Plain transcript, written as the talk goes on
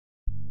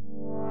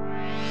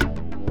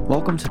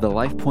Welcome to the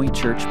Life Point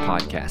Church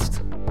podcast.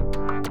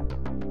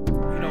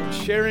 You know,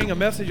 sharing a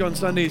message on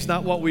Sunday is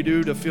not what we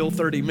do to fill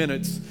 30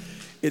 minutes.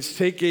 It's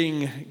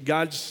taking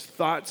God's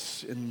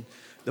thoughts, and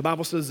the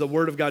Bible says the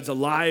Word of God's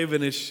alive,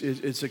 and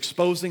it's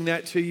exposing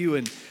that to you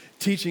and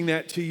teaching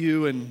that to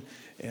you, and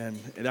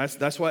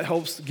that's what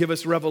helps give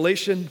us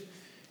revelation.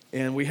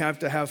 And we have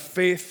to have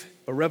faith,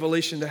 a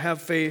revelation to have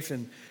faith,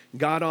 and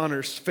God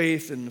honors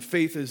faith, and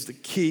faith is the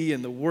key,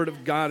 and the Word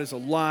of God is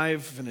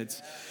alive, and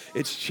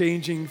it's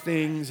changing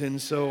things.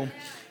 And so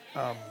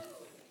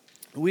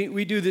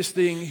we do this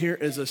thing here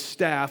as a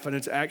staff, and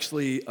it's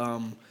actually,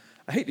 I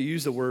hate to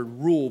use the word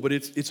rule, but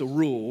it's a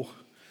rule.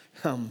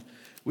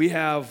 We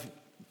have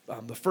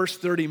the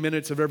first 30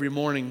 minutes of every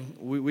morning,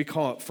 we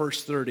call it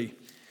First 30.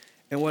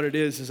 And what it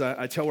is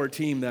I tell our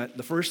team that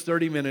the first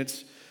 30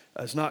 minutes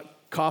is not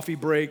coffee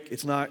break,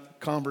 it's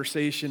not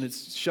conversation,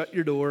 it's shut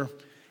your door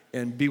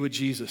and be with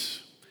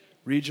Jesus.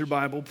 Read your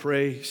Bible,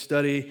 pray,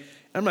 study.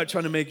 I'm not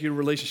trying to make your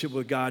relationship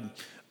with God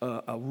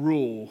a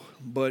rule,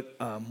 but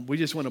we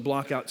just want to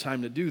block out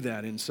time to do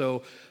that. And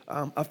so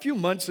a few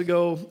months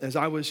ago, as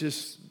I was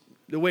just,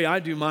 the way I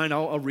do mine,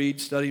 I'll read,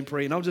 study, and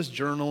pray, and I'll just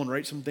journal and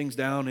write some things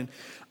down. And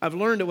I've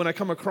learned that when I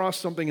come across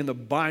something in the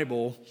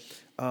Bible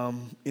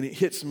and it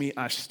hits me,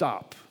 I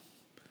stop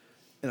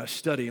and I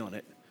study on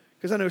it.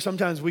 Because I know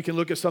sometimes we can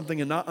look at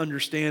something and not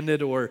understand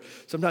it, or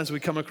sometimes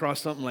we come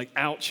across something like,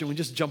 ouch, and we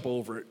just jump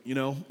over it, you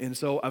know? And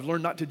so I've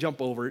learned not to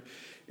jump over it,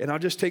 and I'll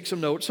just take some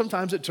notes.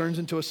 Sometimes it turns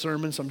into a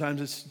sermon,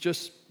 sometimes it's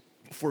just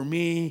for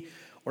me,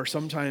 or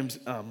sometimes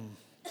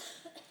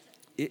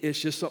it's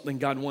just something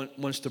God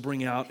wants to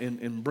bring out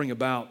and bring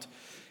about.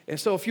 And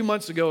so a few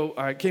months ago,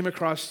 I came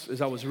across,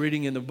 as I was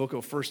reading in the book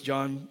of 1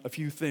 John, a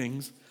few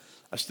things.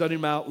 I studied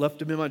them out, left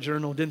them in my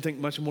journal, didn't think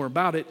much more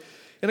about it.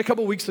 And a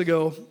couple weeks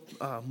ago,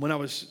 when I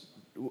was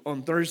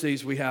on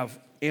Thursdays, we have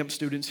AMP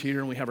students here,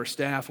 and we have our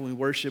staff, and we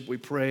worship, we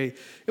pray,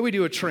 and we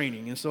do a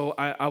training. And so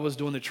I was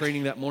doing the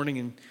training that morning,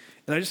 and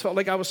I just felt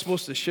like I was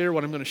supposed to share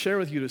what I'm going to share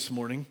with you this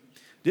morning.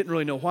 Didn't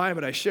really know why,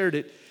 but I shared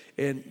it,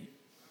 and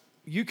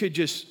you could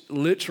just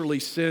literally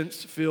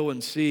sense, feel,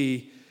 and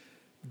see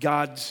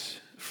God's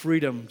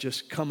freedom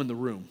just come in the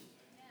room.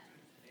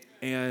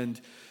 And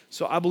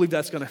so I believe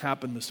that's going to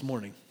happen this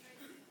morning.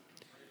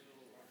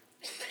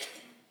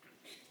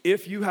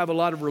 If you have a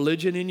lot of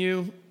religion in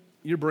you,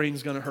 your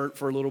brain's going to hurt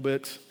for a little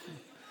bit.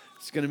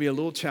 It's going to be a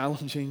little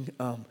challenging,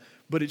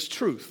 but it's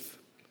truth.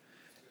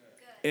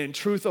 And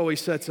truth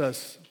always sets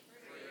us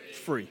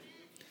free.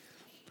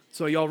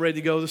 So y'all ready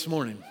to go this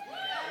morning?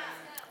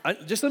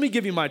 Just let me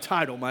give you my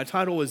title. My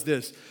title is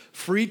this: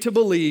 free to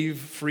believe,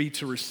 free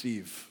to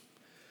receive.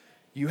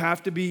 You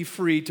have to be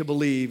free to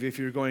believe if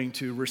you're going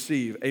to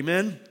receive.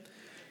 Amen?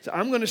 So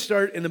I'm going to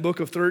start in the book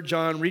of 3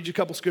 John, read you a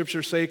couple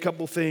scriptures, say a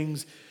couple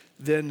things,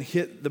 then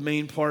hit the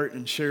main part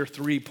and share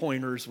 3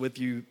 pointers with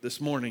you this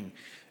morning,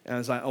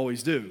 as I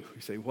always do.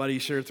 You say, why do you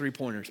share 3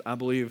 pointers? I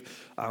believe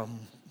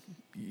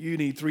you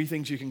need 3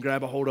 things you can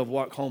grab a hold of,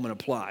 walk home, and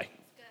apply.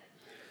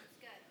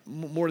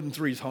 Good. More than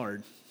 3 is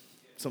hard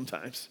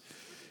sometimes.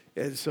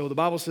 And so the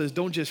Bible says,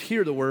 don't just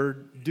hear the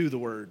word, do the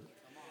word.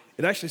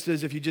 It actually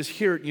says if you just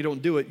hear it and you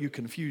don't do it, you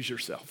confuse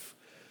yourself.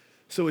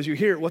 So as you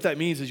hear it, what that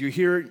means is you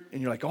hear it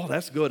and you're like, oh,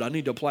 that's good, I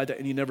need to apply that,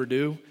 and you never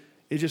do.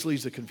 It just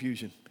leads to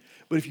confusion.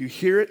 But if you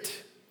hear it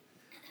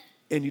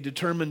and you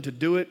determine to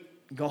do it,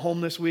 go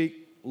home this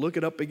week, look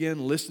it up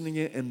again, listen to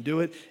it, and do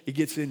it, it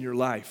gets in your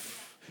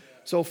life.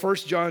 So 1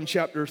 John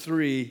chapter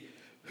 3,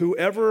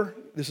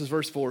 this is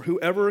verse 4,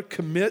 whoever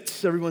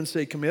commits, everyone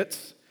say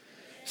commits,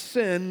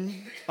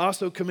 sin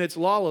also commits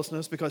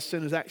lawlessness, because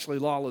sin is actually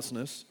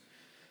lawlessness.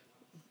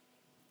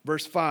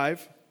 Verse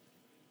 5,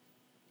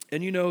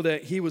 and you know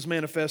that he was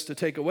manifest to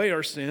take away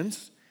our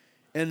sins,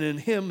 and in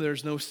him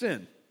there's no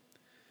sin.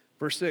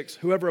 Verse 6,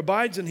 whoever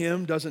abides in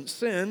him doesn't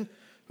sin.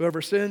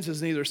 Whoever sins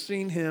has neither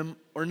seen him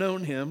or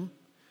known him.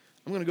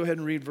 I'm going to go ahead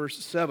and read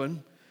verse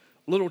 7.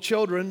 Little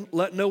children,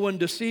 let no one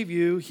deceive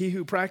you. He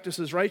who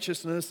practices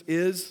righteousness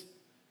is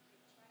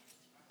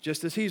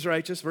just as he's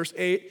righteous. Verse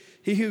 8,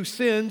 he who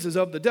sins is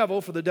of the devil,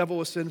 for the devil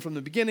was sinned from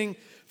the beginning.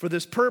 For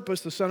this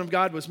purpose the Son of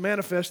God was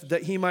manifested,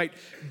 that he might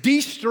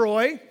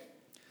destroy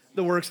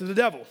the works of the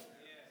devil.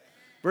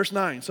 Verse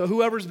 9, so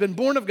whoever's been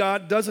born of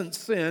God doesn't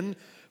sin,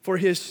 for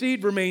his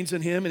seed remains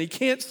in him, and he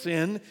can't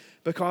sin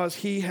because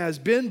he has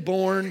been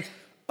born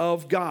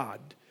of God.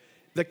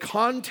 The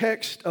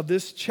context of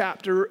this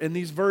chapter and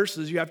these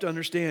verses, you have to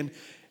understand,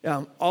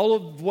 all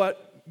of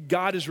what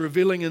God is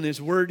revealing in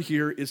his word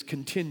here is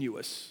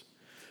continuous.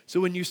 So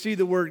when you see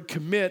the word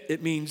commit,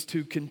 it means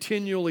to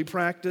continually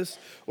practice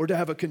or to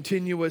have a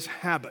continuous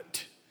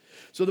habit.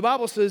 So the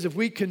Bible says if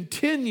we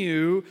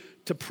continue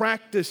to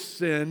practice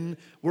sin,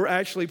 we're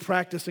actually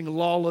practicing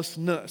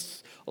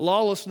lawlessness.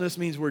 Lawlessness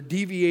means we're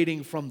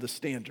deviating from the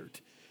standard.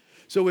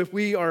 So if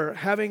we are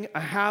having a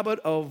habit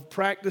of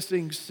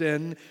practicing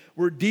sin,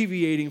 we're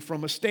deviating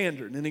from a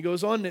standard. And it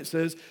goes on and it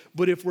says,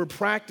 but if we're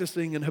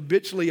practicing and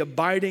habitually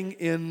abiding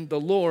in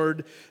the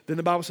Lord, then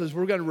the Bible says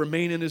we're going to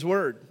remain in his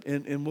word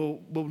and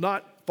we'll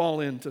not fall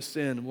into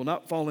sin, will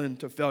not fall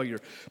into failure.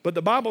 But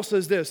the Bible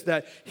says this,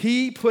 that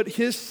he put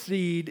his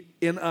seed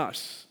in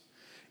us.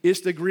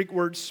 It's the Greek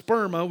word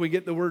sperma. We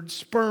get the word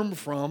sperm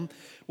from.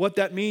 What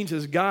that means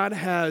is God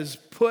has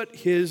put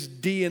his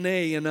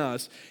DNA in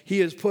us. He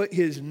has put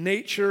his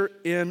nature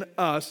in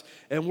us,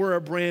 and we're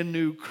a brand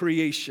new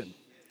creation.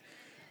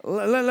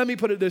 Let me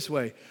put it this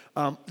way.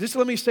 Just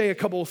let me say a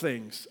couple of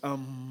things.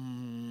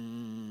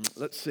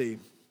 Let's see.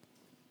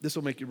 This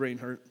will make your brain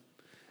hurt.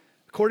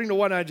 According to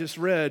what I just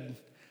read,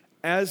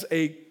 as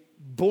a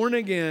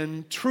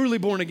born-again, truly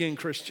born-again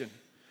Christian,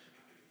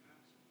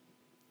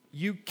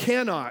 you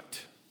cannot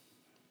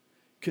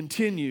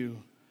continue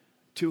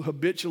to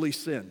habitually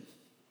sin.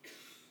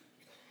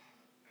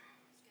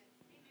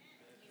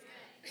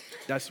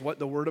 That's what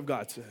the Word of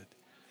God said.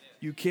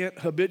 You can't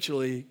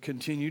habitually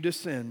continue to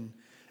sin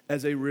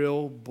as a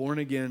real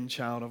born-again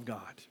child of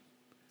God.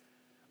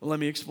 Well, let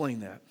me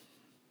explain that.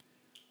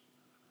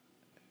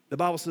 The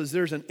Bible says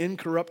there's an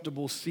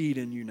incorruptible seed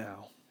in you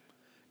now.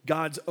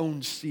 God's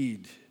own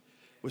seed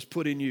was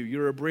put in you.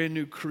 You're a brand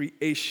new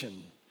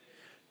creation.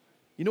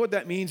 You know what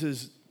that means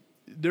is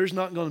there's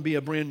not going to be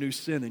a brand new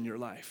sin in your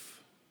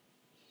life.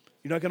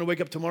 You're not going to wake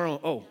up tomorrow,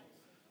 oh,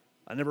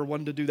 I never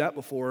wanted to do that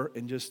before,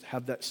 and just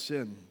have that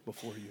sin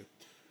before you.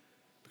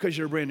 Because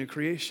you're a brand new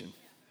creation.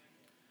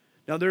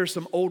 Now there's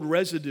some old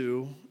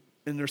residue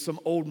and there's some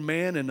old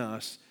man in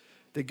us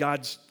that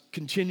God's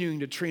continuing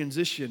to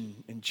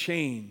transition and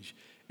change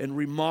and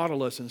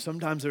remodel us. And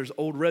sometimes there's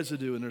old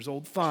residue and there's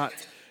old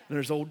thoughts and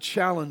there's old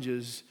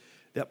challenges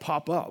that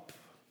pop up.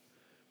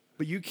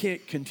 But you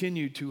can't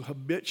continue to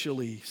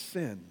habitually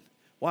sin.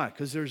 Why?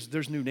 Because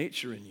there's new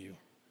nature in you.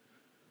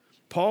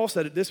 Paul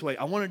said it this way,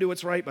 I want to do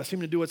what's right, but I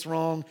seem to do what's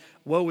wrong.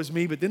 Woe is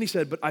me. But then he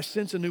said, but I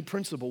sense a new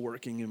principle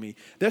working in me.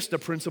 That's the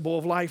principle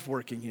of life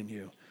working in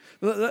you.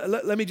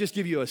 Let me just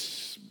give you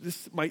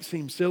this might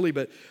seem silly,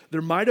 but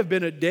there might have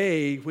been a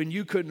day when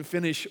you couldn't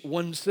finish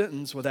one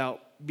sentence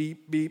without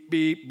beep, beep,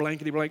 beep,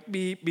 blankety blank,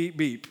 beep, beep,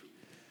 beep.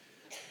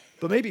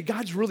 But maybe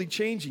God's really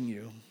changing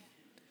you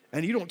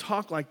and you don't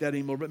talk like that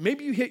anymore, but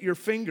maybe you hit your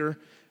finger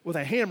with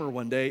a hammer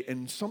one day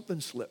and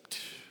something slipped.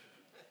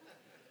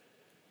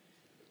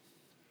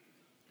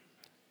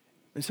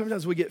 And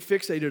sometimes we get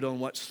fixated on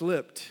what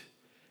slipped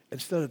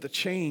instead of the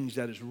change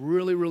that is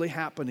really, really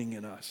happening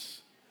in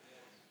us.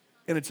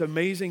 And it's an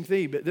amazing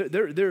thing, but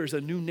there is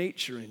a new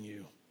nature in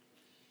you.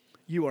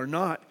 You are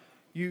not,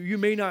 you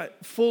may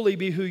not fully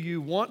be who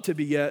you want to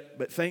be yet,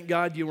 but thank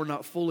God you are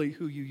not fully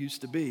who you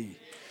used to be.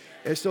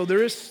 And so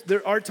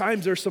there are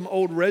times there's some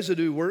old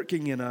residue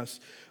working in us,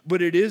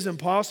 but it is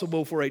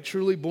impossible for a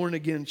truly born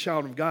again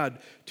child of God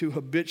to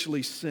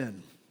habitually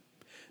sin.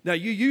 Now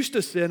you used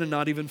to sin and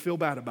not even feel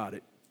bad about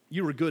it.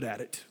 You were good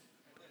at it.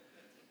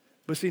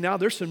 But see, now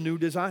there's some new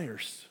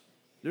desires.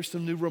 There's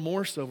some new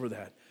remorse over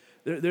that.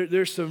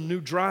 There's some new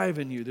drive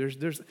in you.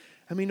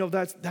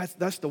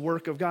 That's the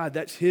work of God.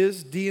 That's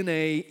his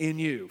DNA in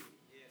you.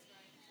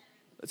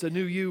 That's a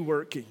new you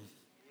working.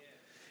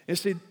 And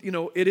see,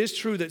 it is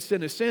true that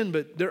sin is sin,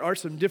 but there are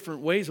some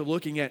different ways of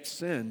looking at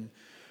sin.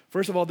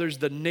 First of all, there's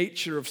the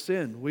nature of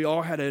sin. We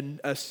all had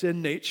a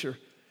sin nature,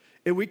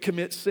 and we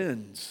commit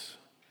sins.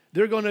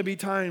 There are going to be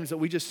times that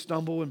we just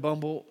stumble and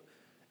bumble,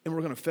 and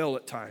we're going to fail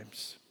at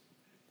times.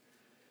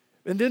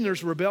 And then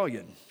there's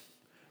rebellion.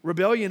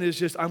 Rebellion is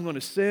just, I'm going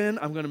to sin,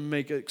 I'm going to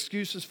make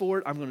excuses for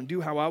it, I'm going to do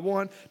how I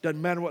want,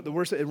 doesn't matter what the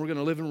worst is, and we're going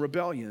to live in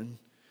rebellion.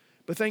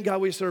 But thank God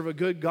we serve a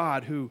good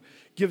God who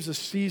gives us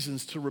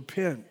seasons to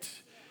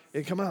repent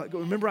and come out.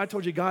 Remember I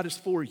told you God is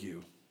for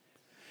you.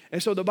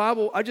 And so the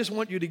Bible, I just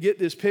want you to get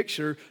this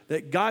picture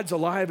that God's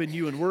alive in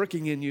you and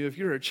working in you if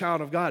you're a child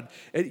of God.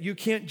 And you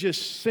can't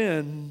just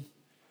sin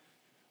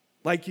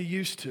like you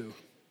used to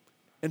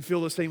and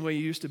feel the same way you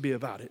used to be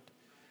about it.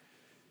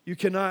 You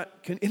cannot,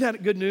 isn't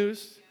that good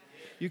news?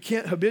 You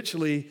can't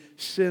habitually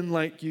sin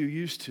like you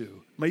used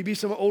to. Maybe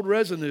some old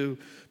residue,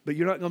 but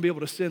you're not going to be able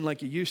to sin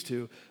like you used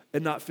to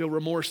and not feel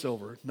remorse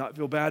over it, not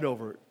feel bad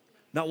over it,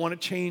 not want to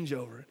change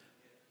over it,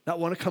 not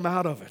want to come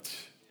out of it.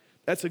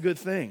 That's a good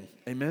thing,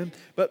 amen?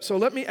 But so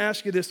let me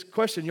ask you this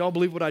question. Y'all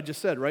believe what I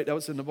just said, right? That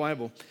was in the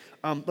Bible.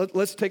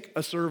 Let's take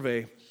a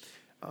survey.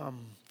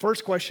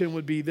 First question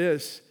would be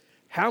this.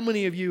 How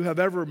many of you have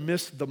ever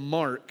missed the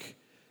mark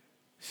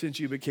since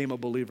you became a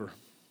believer?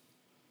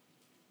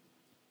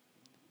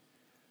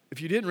 If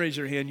you didn't raise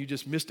your hand, you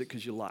just missed it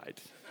because you lied.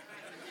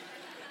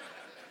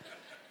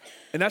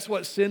 And that's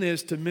what sin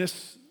is, to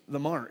miss the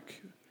mark,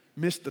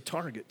 miss the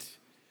target.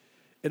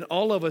 And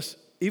all of us,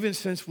 even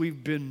since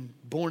we've been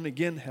born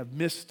again, have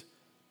missed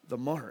the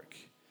mark.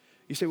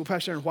 You say, well,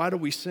 Pastor Aaron, why do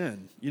we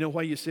sin? You know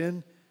why you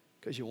sin?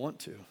 Because you want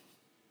to.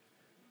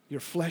 Your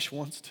flesh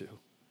wants to.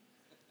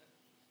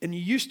 And you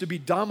used to be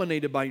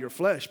dominated by your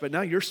flesh, but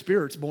now your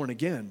spirit's born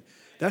again.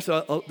 That's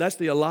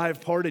the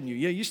alive part in you.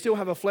 Yeah, you still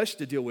have a flesh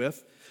to deal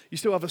with. You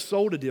still have a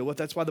soul to deal with.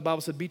 That's why the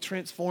Bible said, be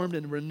transformed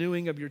in the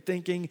renewing of your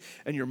thinking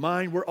and your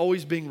mind. We're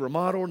always being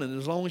remodeled, and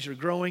as long as you're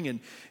growing,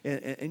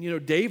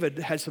 and David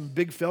had some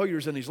big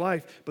failures in his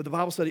life, but the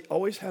Bible said he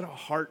always had a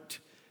heart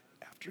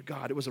after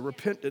God. It was a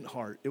repentant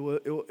heart. It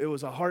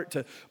was a heart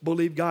to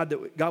believe God,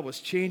 that God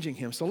was changing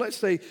him. So let's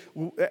say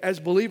as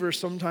believers,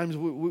 sometimes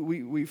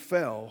we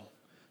fell.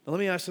 Now let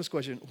me ask this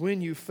question.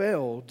 When you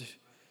failed,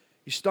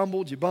 you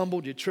stumbled, you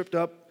bumbled, you tripped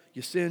up,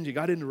 you sinned, you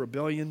got into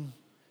rebellion,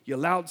 you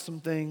allowed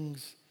some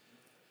things.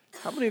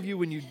 How many of you,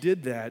 when you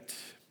did that,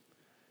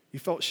 you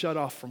felt shut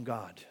off from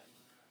God?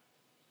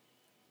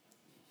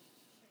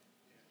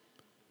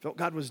 Felt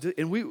God was,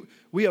 and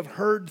we have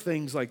heard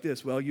things like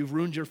this. Well, you've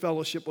ruined your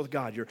fellowship with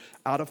God. You're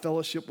out of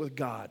fellowship with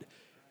God.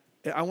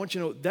 And I want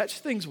you to know, that's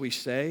things we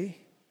say,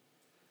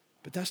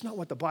 but that's not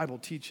what the Bible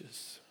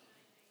teaches.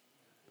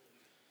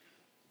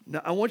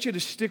 Now, I want you to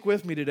stick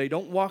with me today.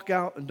 Don't walk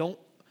out and don't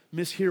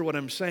mishear what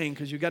I'm saying,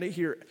 because you got to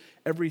hear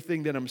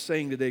everything that I'm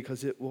saying today,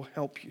 because it will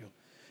help you.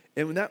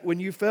 And when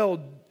you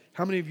failed,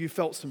 how many of you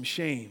felt some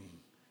shame?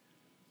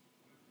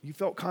 You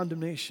felt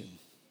condemnation.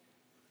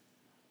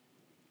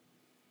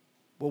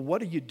 Well,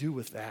 what do you do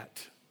with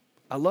that?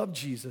 I love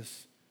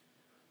Jesus,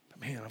 but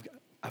man,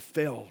 I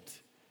failed,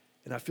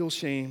 and I feel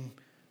shame,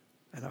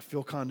 and I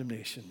feel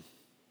condemnation.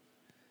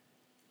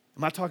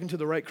 Am I talking to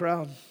the right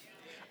crowd?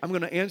 I'm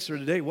going to answer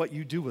today what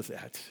you do with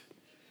that.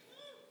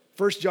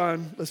 1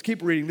 John, let's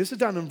keep reading. This is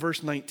down in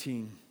verse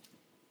 19.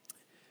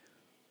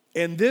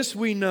 And this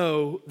we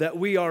know, that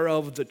we are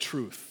of the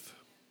truth.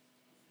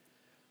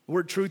 The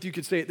word truth, you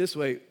could say it this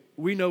way.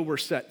 We know we're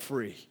set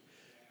free,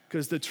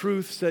 because the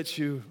truth sets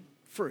you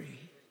free.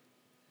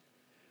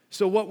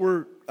 So what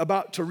we're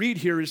about to read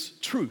here is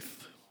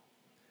truth.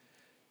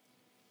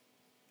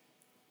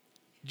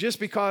 Just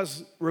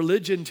because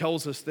religion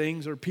tells us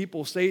things or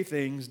people say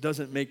things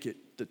doesn't make it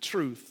the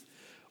truth.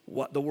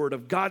 What the Word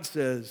of God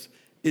says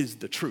is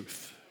the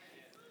truth.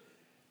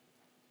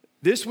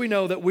 This we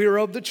know, that we are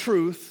of the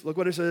truth, look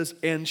what it says,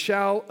 and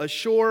shall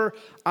assure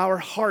our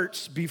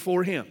hearts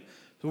before Him.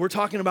 So we're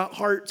talking about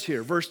hearts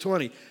here, verse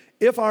 20.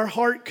 If our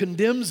heart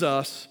condemns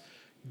us,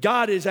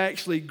 God is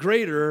actually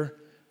greater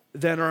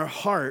than our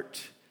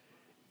heart,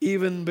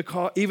 even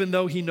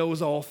though He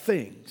knows all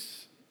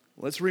things.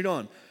 Let's read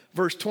on.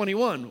 Verse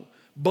 21,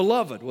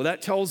 beloved, well,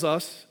 that tells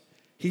us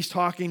He's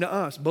talking to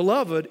us.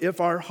 Beloved,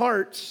 if our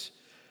hearts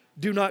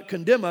do not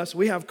condemn us,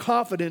 we have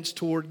confidence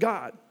toward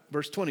God.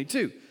 Verse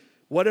 22,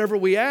 whatever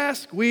we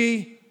ask,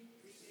 we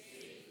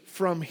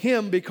from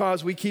Him,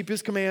 because we keep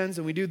His commands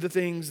and we do the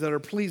things that are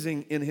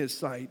pleasing in His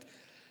sight.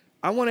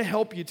 I want to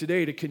help you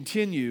today to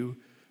continue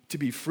to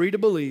be free to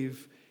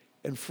believe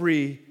and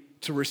free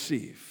to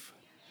receive.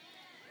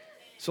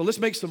 So let's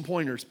make some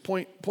pointers.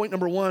 Point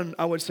number one,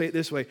 I would say it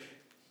this way.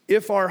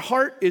 If our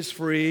heart is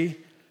free,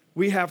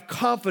 we have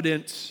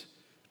confidence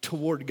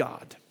toward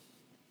God.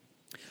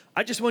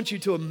 I just want you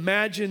to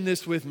imagine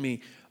this with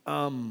me.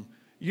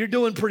 You're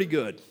doing pretty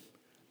good.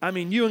 I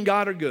mean, you and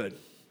God are good.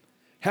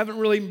 Haven't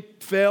really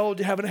failed,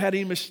 haven't had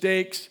any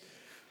mistakes,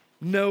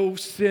 no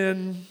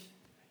sin.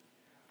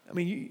 I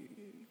mean,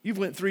 you've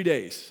went 3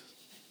 days.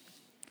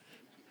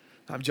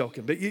 I'm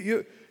joking, but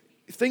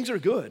things are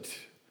good.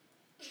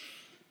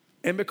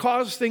 And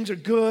because things are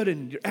good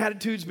and your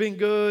attitude's been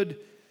good,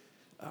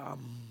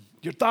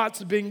 your thoughts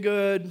have been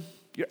good,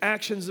 your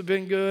actions have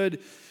been good,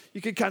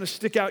 you can kind of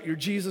stick out your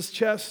Jesus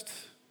chest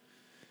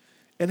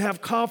and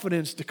have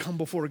confidence to come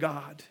before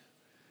God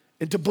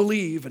and to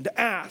believe and to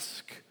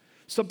ask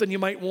something you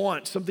might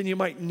want, something you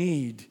might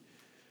need.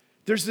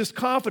 There's this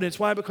confidence.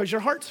 Why? Because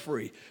your heart's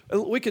free.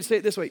 We could say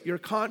it this way, your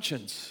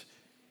conscience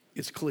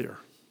is clear.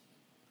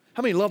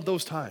 How many love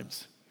those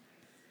times?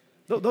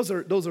 Those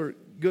are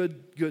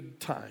good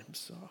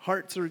times.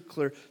 Hearts are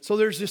clear. So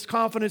there's this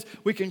confidence.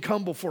 We can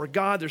come before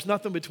God. There's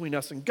nothing between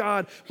us and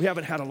God. We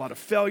haven't had a lot of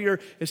failure.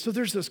 And so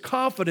there's this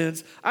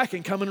confidence. I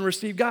can come and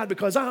receive God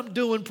because I'm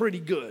doing pretty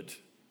good.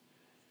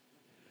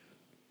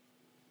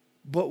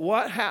 But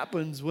what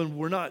happens when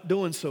we're not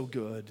doing so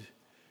good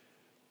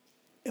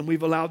and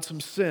we've allowed some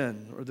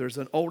sin, or there's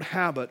an old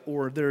habit,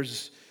 or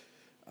there's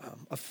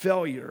a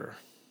failure,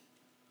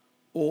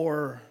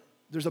 or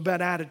there's a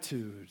bad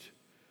attitude,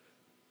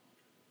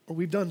 or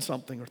we've done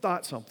something or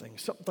thought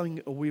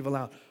something we've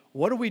allowed.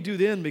 What do we do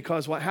then?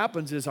 Because what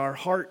happens is our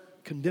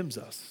heart condemns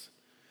us.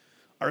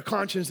 Our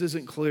conscience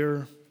isn't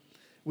clear.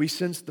 We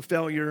sense the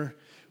failure.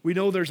 We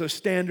know there's a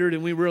standard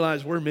and we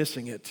realize we're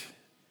missing it.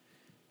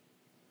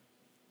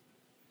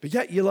 But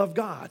yet you love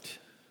God.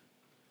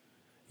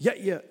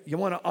 Yet you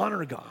want to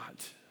honor God.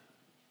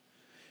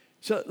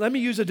 So let me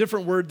use a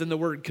different word than the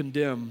word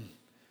condemn.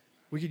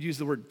 We could use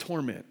the word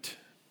torment.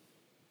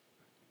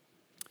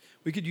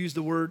 We could use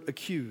the word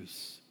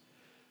accuse.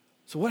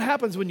 So what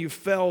happens when you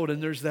failed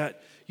and there's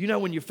that,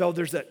 when you failed,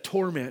 there's that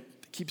torment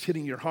that keeps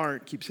hitting your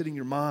heart, keeps hitting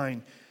your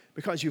mind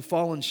because you've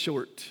fallen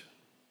short.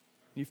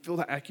 You feel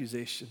that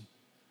accusation.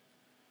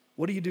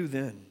 What do you do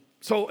then?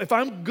 So if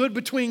I'm good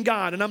between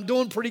God and I'm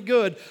doing pretty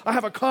good, I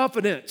have a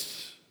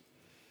confidence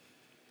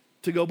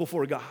to go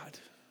before God.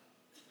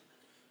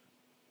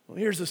 Well,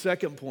 here's the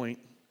second point.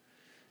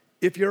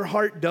 If your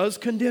heart does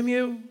condemn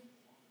you,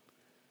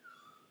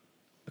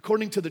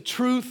 according to the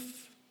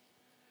truth,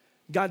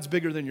 God's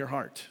bigger than your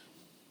heart.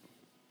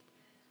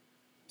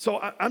 So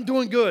I'm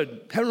doing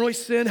good. Haven't really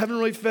sinned, haven't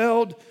really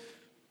failed.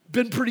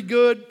 Been pretty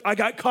good. I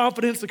got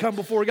confidence to come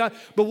before God.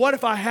 But what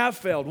if I have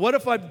failed? What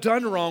if I've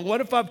done wrong?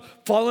 What if I've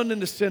fallen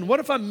into sin? What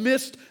if I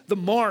missed the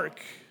mark?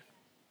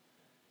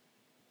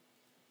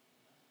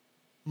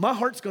 My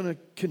heart's going to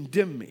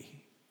condemn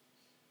me.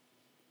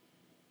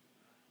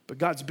 But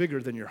God's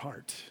bigger than your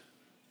heart.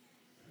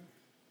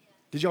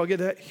 Did y'all get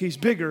that? He's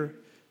bigger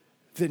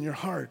than your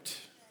heart.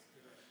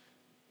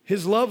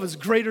 His love is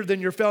greater than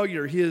your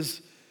failure.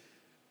 His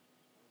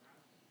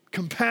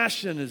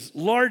compassion is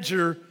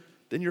larger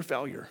than your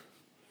failure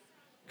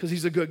because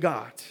he's a good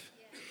God.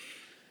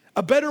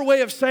 A better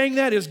way of saying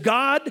that is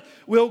God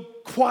will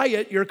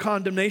quiet your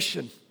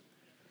condemnation.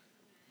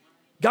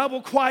 God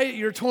will quiet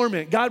your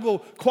torment. God will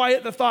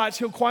quiet the thoughts.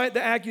 He'll quiet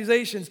the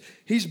accusations.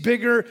 He's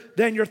bigger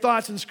than your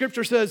thoughts. And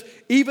Scripture says,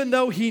 even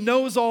though he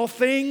knows all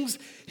things,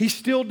 he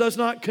still does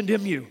not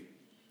condemn you.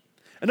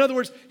 In other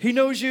words, he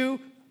knows you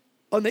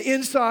on the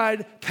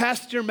inside,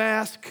 past your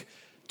mask,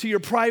 to your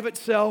private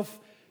self,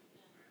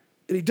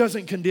 and he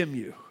doesn't condemn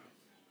you.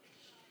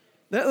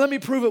 Now, let me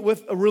prove it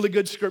with a really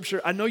good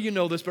scripture. I know you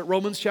know this, but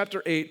Romans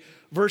chapter 8,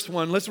 verse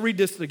 1. Let's read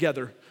this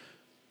together.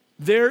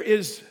 There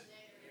is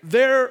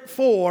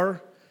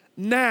therefore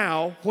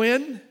now,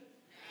 when?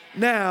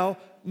 Now,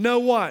 no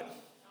what?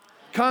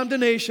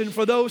 Condemnation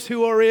for those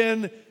who are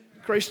in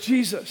Christ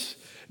Jesus.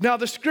 Now,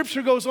 the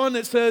scripture goes on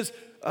that says,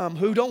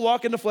 who don't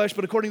walk in the flesh,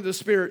 but according to the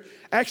Spirit.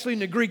 Actually, in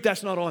the Greek,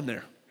 that's not on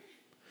there.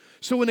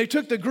 So when they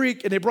took the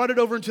Greek and they brought it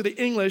over into the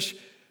English,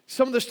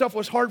 some of the stuff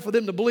was hard for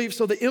them to believe,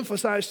 so they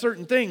emphasized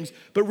certain things.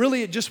 But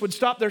really, it just would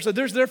stop there. So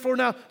there's therefore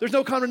now, there's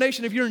no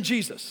condemnation if you're in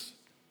Jesus.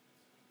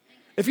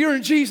 If you're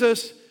in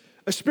Jesus,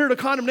 a spirit of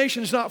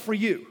condemnation is not for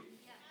you.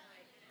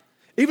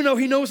 Even though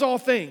he knows all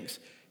things,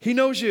 he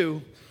knows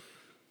you,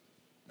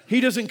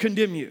 he doesn't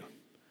condemn you.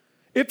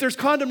 If there's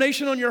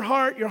condemnation on your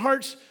heart,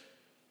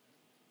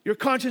 your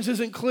conscience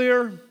isn't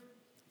clear,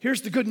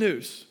 here's the good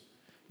news.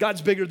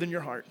 God's bigger than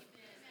your heart.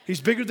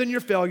 He's bigger than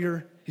your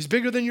failure. He's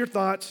bigger than your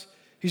thoughts.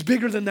 He's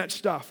bigger than that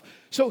stuff.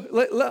 So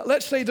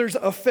let's say there's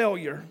a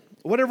failure,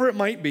 whatever it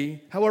might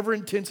be, however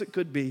intense it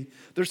could be,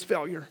 there's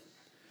failure.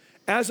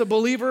 As a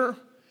believer,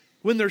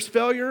 when there's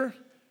failure,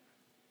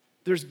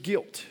 there's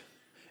guilt.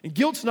 And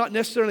guilt's not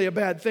necessarily a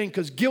bad thing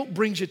because guilt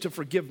brings you to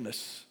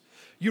forgiveness.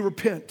 You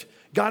repent.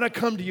 God, I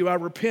come to you, I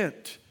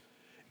repent.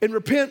 And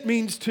repent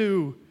means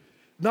to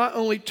not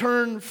only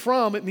turn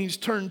from, it means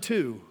turn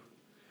to.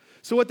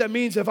 So what that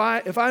means, if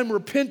I'm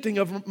repenting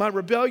of my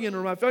rebellion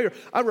or my failure,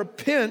 I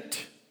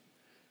repent.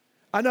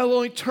 I not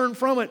only turn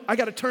from it, I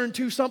got to turn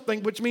to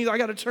something, which means I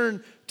got to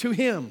turn to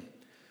him.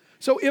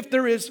 So if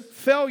there is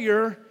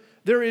failure,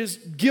 there is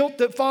guilt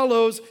that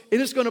follows,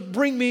 and it's going to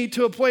bring me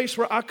to a place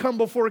where I come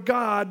before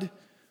God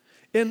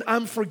and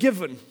I'm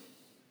forgiven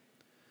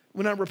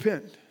when I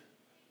repent.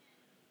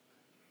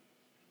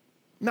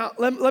 Now,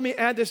 let me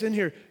add this in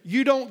here.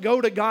 You don't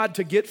go to God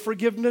to get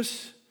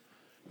forgiveness.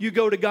 You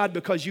go to God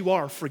because you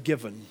are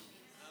forgiven.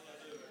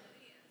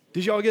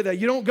 Did y'all get that?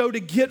 You don't go to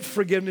get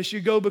forgiveness.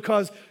 You go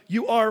because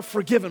you are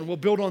forgiven. We'll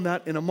build on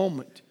that in a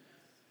moment.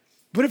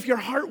 But if your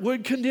heart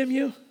would condemn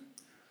you,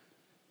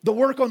 the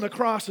work on the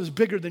cross is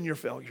bigger than your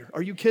failure.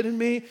 Are you kidding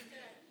me?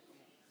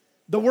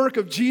 The work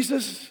of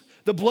Jesus,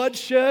 the blood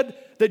shed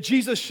that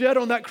Jesus shed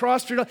on that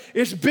cross for you,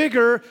 is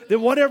bigger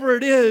than whatever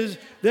it is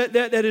that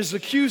is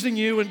accusing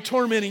you and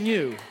tormenting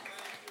you.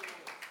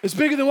 It's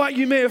bigger than what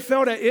you may have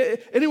felt at.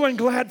 Anyone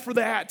glad for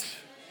that?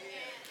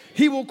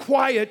 He will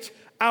quiet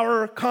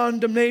our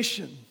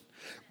condemnation.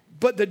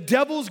 But the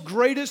devil's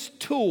greatest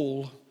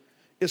tool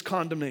is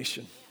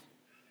condemnation.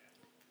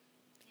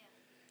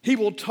 He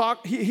will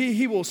talk,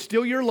 he will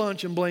steal your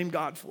lunch and blame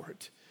God for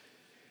it.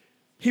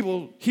 He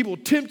will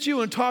tempt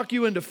you and talk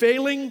you into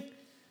failing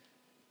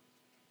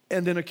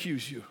and then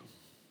accuse you.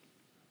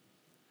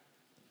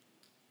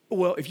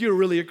 Well, if you're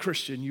really a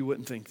Christian, you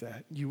wouldn't think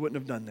that. You wouldn't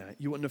have done that.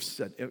 You wouldn't have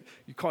said,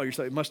 you call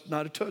yourself, it must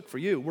not have took for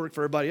you. It worked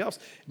for everybody else.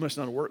 It must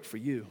not have worked for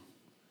you.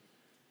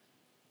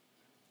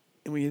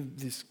 And we have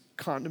this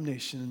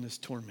condemnation and this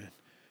torment.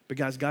 But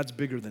guys, God's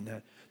bigger than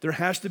that. There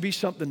has to be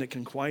something that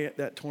can quiet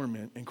that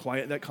torment and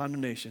quiet that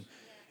condemnation.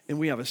 And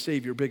we have a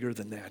Savior bigger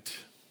than that.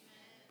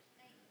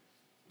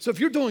 So if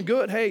you're doing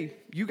good, hey,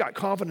 you got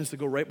confidence to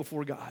go right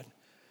before God.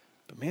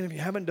 But man, if you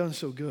haven't done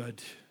so good,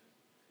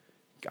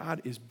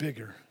 God is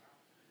bigger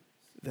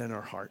than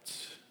our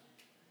hearts.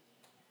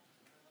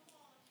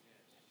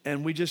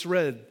 And we just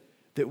read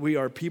that we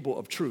are people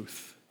of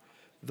truth.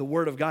 The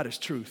Word of God is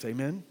truth,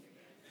 amen?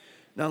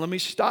 Now let me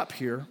stop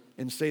here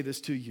and say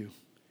this to you.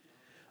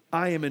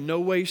 I am in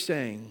no way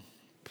saying,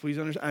 please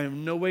understand, I am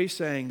in no way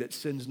saying that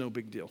sin's no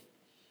big deal.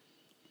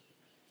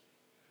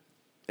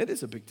 It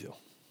is a big deal.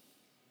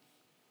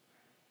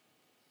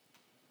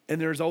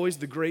 And there's always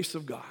the grace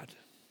of God.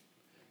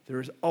 There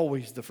is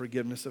always the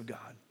forgiveness of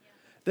God.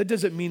 That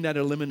doesn't mean that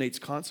eliminates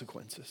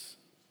consequences.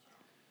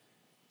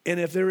 And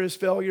if there is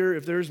failure,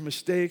 if there's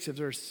mistakes, if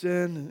there's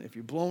sin, if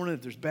you're blown it,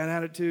 if there's bad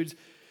attitudes,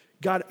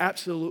 God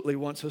absolutely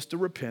wants us to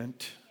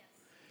repent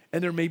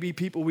And there may be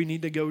people we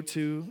need to go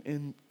to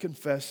and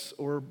confess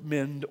or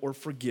mend or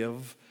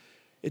forgive.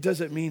 It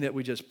doesn't mean that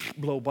we just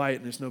blow by it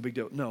and it's no big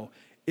deal. No.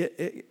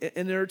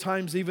 And there are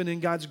times even in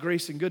God's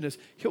grace and goodness,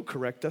 he'll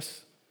correct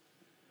us.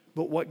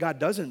 But what God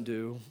doesn't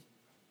do,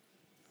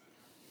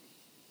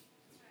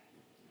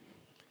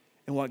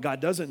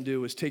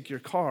 is take your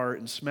car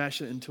and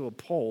smash it into a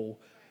pole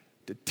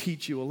to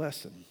teach you a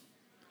lesson.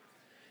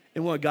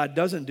 And what God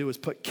doesn't do is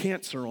put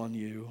cancer on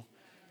you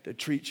to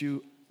teach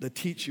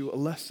you a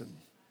lesson.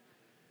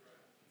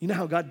 You know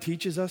how God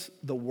teaches us?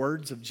 The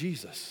words of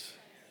Jesus.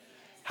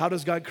 How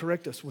does God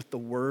correct us? With the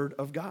word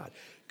of God.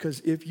 Because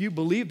if you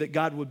believe that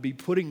God would be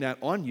putting that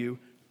on you,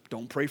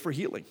 don't pray for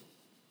healing.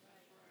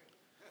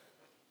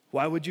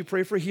 Why would you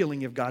pray for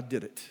healing if God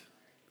did it?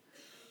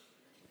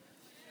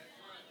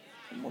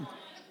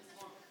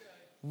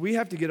 We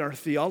have to get our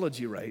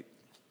theology right.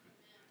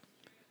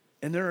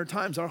 And there are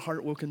times our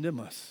heart will condemn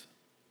us.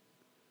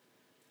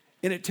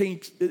 And it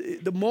takes,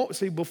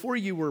 before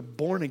you were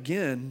born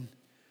again,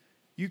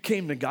 you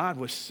came to God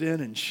with sin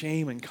and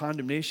shame and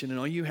condemnation, and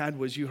all you had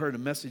was you heard a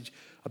message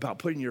about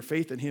putting your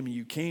faith in him, and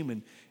you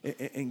came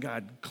and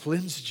God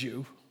cleansed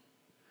you.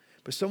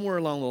 But somewhere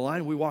along the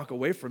line, we walk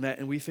away from that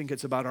and we think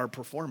it's about our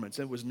performance.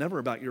 It was never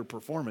about your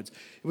performance.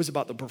 It was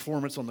about the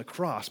performance on the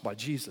cross by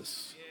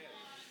Jesus.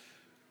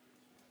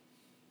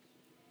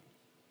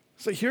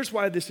 So here's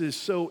why this is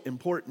so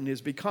important,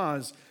 is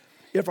because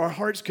if our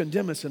hearts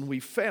condemn us and we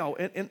fail,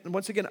 and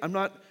once again, I'm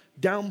not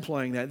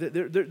downplaying that.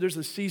 There's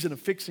a season of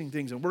fixing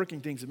things and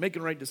working things and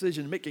making the right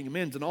decisions and making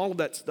amends and all of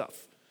that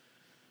stuff.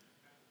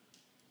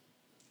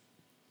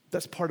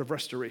 That's part of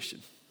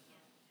restoration.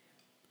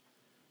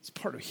 It's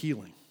part of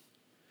healing.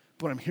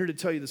 But I'm here to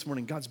tell you this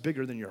morning, God's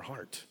bigger than your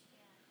heart.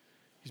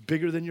 He's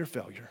bigger than your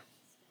failure.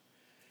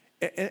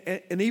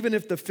 And even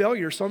if the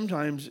failure,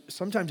 sometimes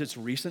it's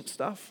recent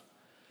stuff.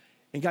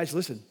 And guys,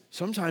 listen,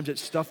 sometimes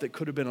it's stuff that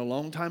could have been a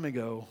long time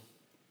ago.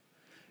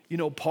 You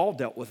know, Paul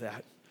dealt with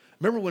that.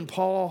 Remember when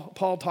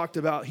Paul talked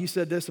about, he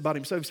said this about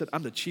himself, he said,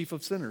 I'm the chief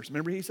of sinners.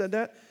 Remember he said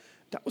that?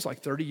 That was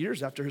like 30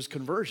 years after his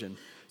conversion.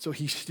 So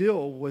he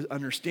still was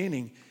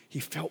understanding,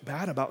 he felt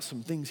bad about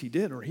some things he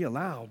did or he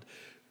allowed.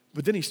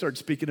 But then he started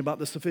speaking about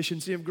the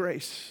sufficiency of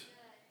grace.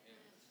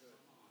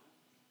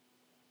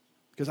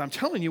 Because I'm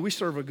telling you, we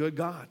serve a good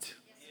God.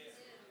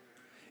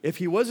 If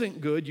he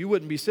wasn't good, you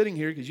wouldn't be sitting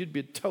here because you'd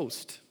be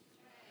toast.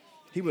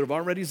 He would have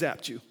already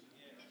zapped you.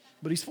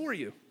 But he's for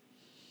you.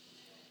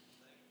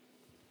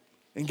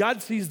 And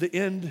God sees the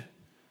end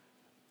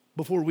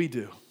before we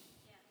do.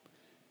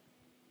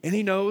 And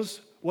he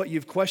knows what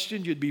you've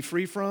questioned you'd be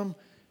free from,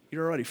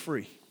 you're already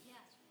free.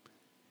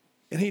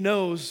 And he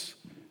knows,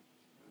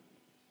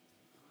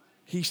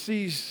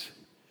 he's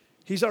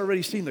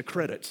already seen the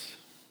credits.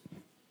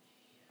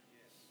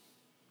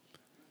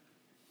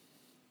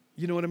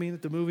 You know what I mean?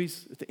 At the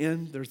movies, at the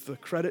end, there's the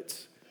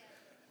credits.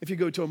 If you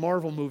go to a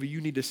Marvel movie,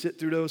 you need to sit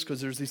through those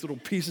because there's these little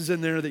pieces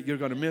in there that you're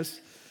going to miss.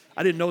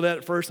 I didn't know that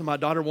at first, and my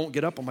daughter won't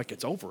get up. I'm like,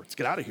 it's over. Let's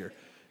get out of here.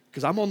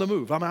 Because I'm on the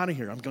move. I'm out of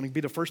here. I'm going to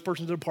be the first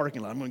person to the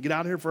parking lot. I'm going to get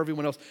out of here for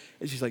everyone else.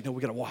 And she's like, no,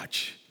 we got to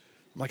watch.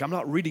 I'm like, I'm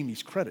not reading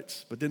these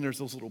credits. But then there's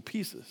those little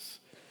pieces.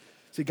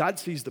 See, God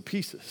sees the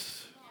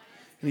pieces.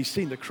 And he's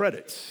seen the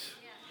credits.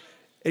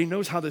 And he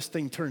knows how this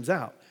thing turns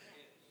out.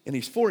 And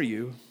he's for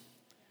you.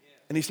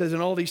 And he says,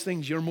 in all these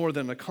things, you're more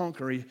than a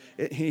conqueror.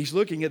 He's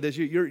looking at this.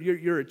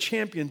 You're a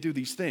champion through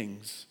these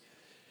things.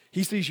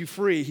 He sees you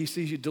free. He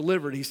sees you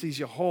delivered. He sees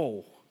you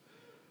whole.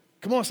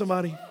 Come on,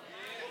 somebody.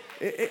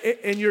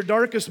 In your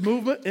darkest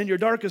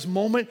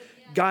moment,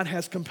 God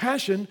has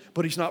compassion,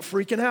 but he's not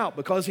freaking out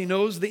because he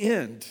knows the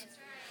end.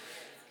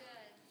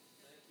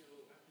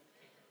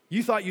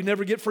 You thought you'd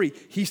never get free.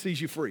 He sees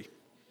you free.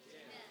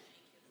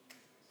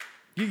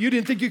 You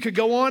didn't think you could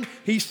go on.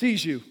 He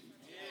sees you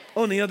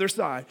on the other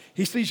side.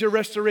 He sees your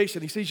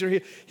restoration. He sees your,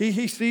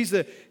 he sees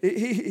I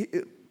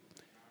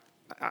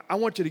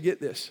want you to get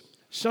this.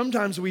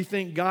 Sometimes we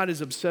think God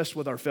is obsessed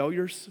with our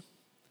failures.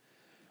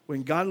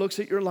 When God looks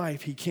at your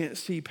life, he can't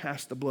see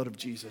past the blood of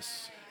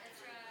Jesus.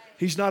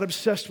 He's not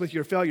obsessed with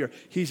your failure.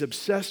 He's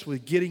obsessed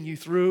with getting you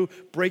through,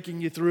 breaking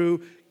you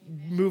through,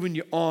 moving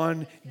you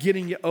on,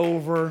 getting you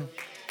over,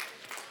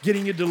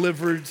 getting you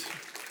delivered.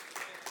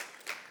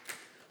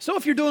 So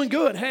if you're doing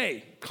good,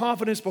 hey,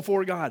 confidence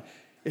before God.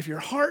 If your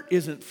heart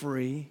isn't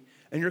free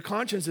and your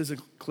conscience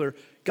isn't clear,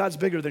 God's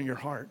bigger than your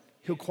heart.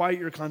 He'll quiet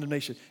your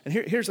condemnation. And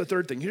here's the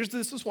third thing.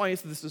 This is why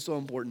this is so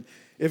important.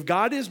 If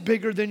God is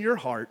bigger than your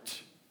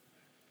heart,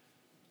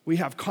 we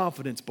have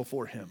confidence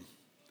before him.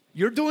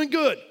 You're doing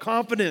good,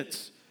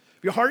 confidence.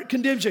 If your heart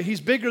condemns you,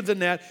 he's bigger than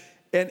that.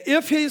 And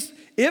if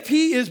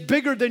he is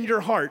bigger than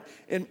your heart,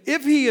 and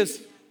if he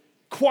is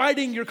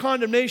quieting your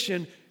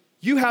condemnation,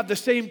 you have the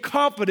same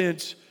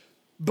confidence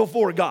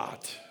before God.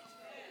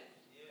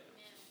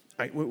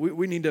 All right,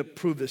 we need to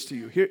prove this to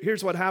you.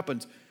 Here's what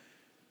happens.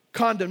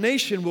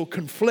 Condemnation will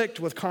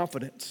conflict with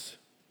confidence.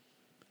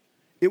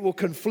 It will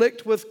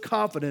conflict with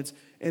confidence,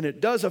 and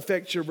it does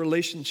affect your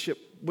relationship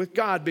with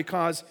God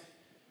because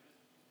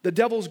the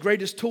devil's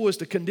greatest tool is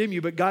to condemn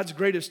you, but God's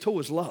greatest tool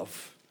is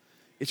love.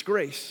 It's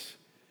grace.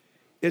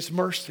 It's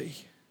mercy.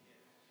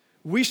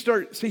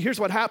 Here's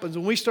what happens.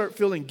 When we start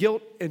feeling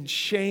guilt and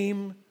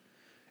shame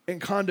and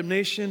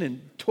condemnation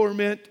and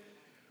torment,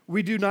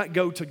 we do not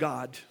go to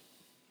God.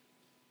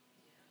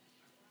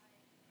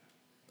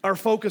 Our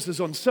focus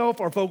is on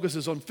self, our focus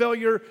is on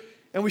failure,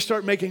 and we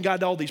start making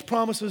God all these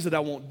promises that I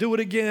won't do it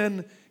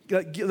again.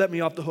 Let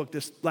me off the hook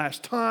this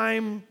last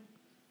time.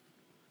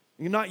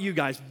 Not you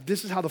guys.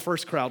 This is how the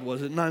first crowd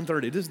was at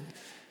 9:30.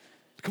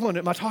 Come on,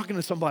 am I talking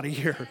to somebody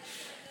here?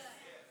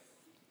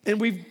 And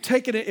we've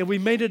taken it and we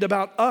made it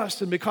about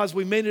us. And because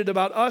we made it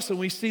about us and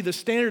we see the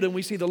standard and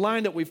we see the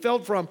line that we fell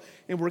from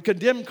and we're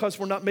condemned because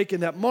we're not making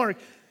that mark,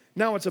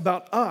 now it's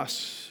about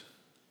us.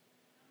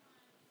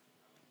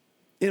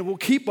 And it will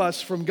keep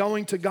us from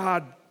going to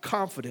God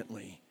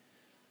confidently.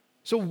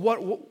 So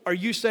what are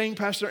you saying,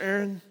 Pastor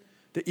Aaron?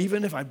 That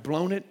even if I've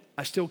blown it,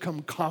 I still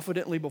come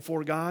confidently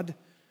before God?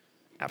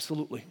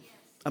 Absolutely.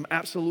 I'm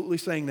absolutely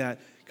saying that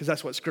because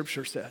that's what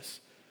Scripture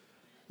says.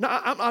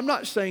 Now, I'm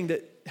not saying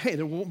that, hey,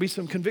 there won't be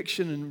some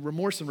conviction and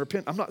remorse and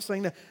repent. I'm not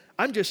saying that.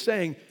 I'm just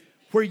saying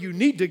where you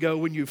need to go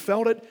when you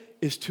felt it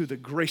is to the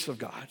grace of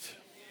God.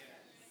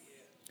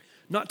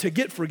 Not to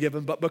get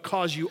forgiven, but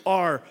because you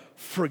are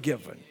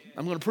forgiven.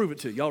 I'm going to prove it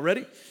to you. Y'all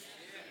ready?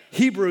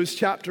 Hebrews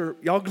chapter,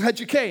 y'all glad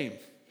you came?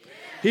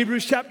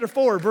 Hebrews chapter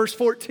 4, verse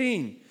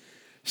 14.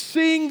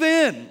 Seeing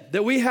then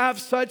that we have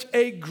such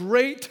a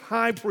great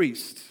high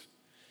priest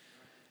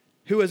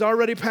who has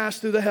already passed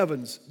through the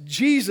heavens,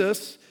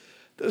 Jesus,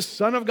 the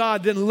Son of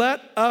God, then let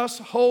us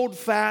hold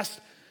fast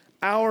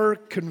our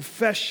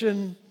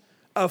confession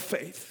of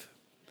faith.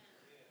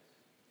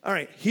 All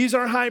right, he's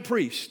our high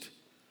priest.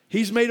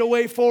 He's made a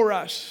way for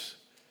us.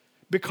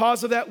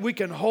 Because of that, we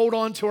can hold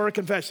on to our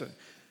confession.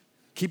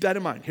 Keep that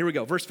in mind. Here we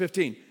go, verse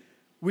 15.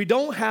 We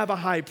don't have a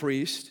high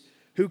priest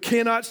who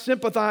cannot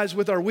sympathize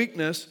with our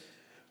weakness,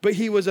 but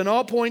he was in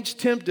all points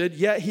tempted,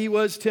 yet he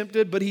was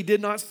tempted, but he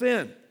did not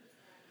sin.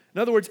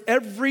 In other words,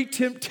 every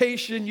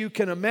temptation you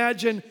can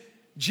imagine,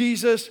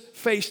 Jesus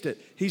faced it.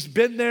 He's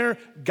been there,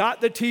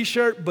 got the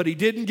t-shirt, but he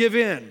didn't give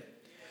in.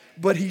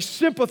 But he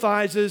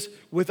sympathizes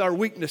with our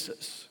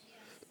weaknesses.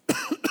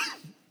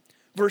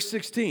 Verse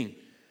 16.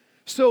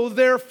 So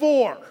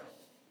therefore,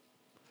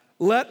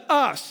 let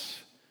us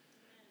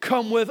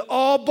come with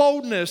all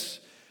boldness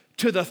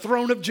to the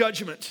throne of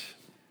judgment.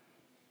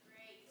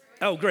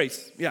 Oh,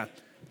 grace, yeah.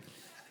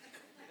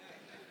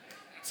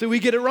 So we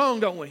get it wrong,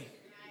 don't we?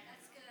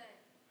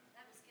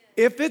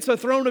 If it's a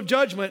throne of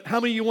judgment, how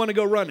many of you want to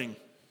go running?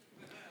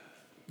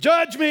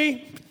 Judge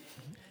me.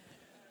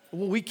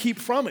 Well, we keep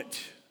from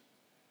it.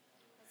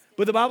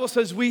 But the Bible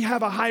says we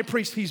have a high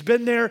priest. He's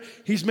been there.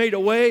 He's made a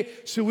way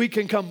so we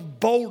can come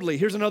boldly.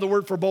 Here's another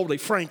word for boldly,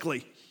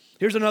 frankly.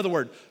 Here's another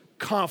word,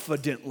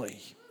 confidently.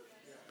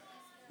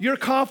 Your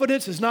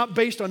confidence is not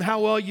based on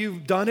how well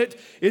you've done it.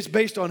 It's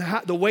based on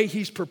the way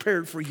he's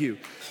prepared for you.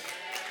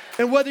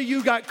 And whether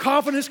you got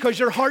confidence because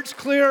your heart's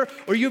clear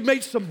or you've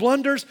made some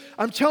blunders,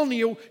 I'm telling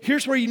you,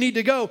 here's where you need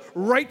to go,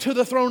 right to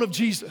the throne of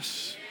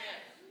Jesus.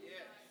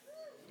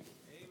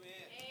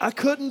 I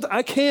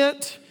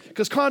can't,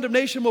 because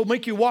condemnation will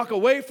make you walk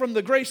away from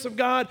the grace of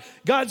God.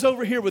 God's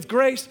over here with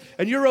grace,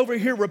 and you're over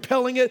here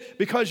repelling it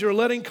because you're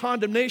letting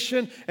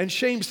condemnation and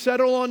shame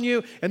settle on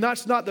you, and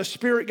that's not the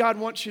spirit God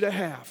wants you to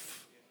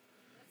have.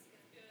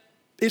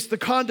 It's the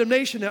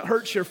condemnation that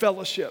hurts your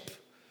fellowship.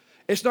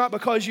 It's not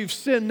because you've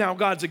sinned, now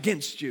God's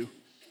against you.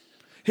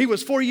 He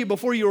was for you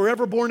before you were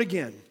ever born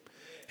again.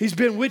 He's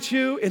been with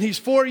you and he's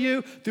for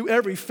you through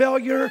every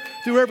failure,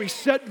 through every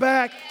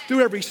setback,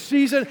 through every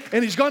season,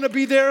 and he's gonna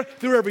be there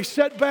through every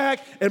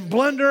setback and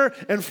blunder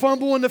and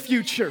fumble in the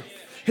future.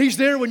 He's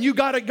there when you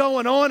got it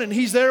going on and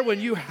he's there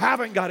when you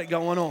haven't got it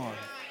going on.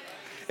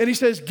 And he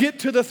says, get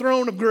to the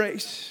throne of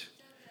grace.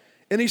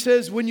 And he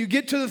says, when you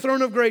get to the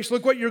throne of grace,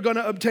 look what you're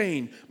gonna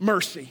obtain,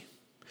 mercy.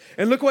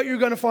 And look what you're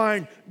gonna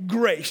find,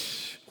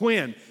 grace.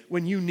 When?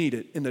 When you need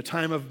it, in the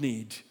time of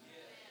need.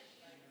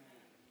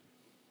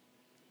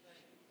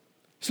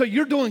 So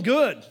you're doing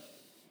good.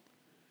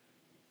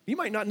 You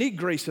might not need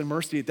grace and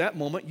mercy at that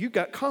moment. You've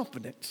got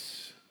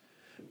confidence.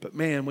 But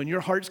man, when your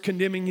heart's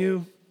condemning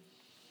you,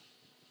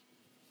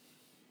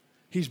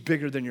 he's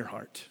bigger than your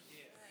heart.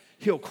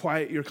 He'll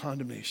quiet your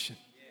condemnation.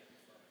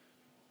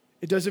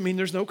 It doesn't mean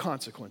there's no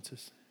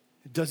consequences.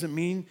 It doesn't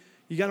mean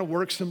you got to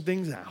work some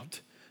things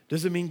out.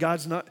 Doesn't mean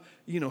God's not,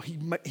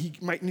 he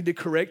might need to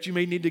correct. You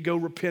may need to go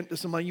repent to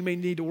somebody. You may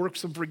need to work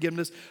some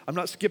forgiveness. I'm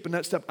not skipping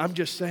that step. I'm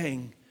just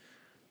saying,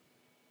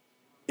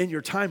 in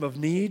your time of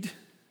need,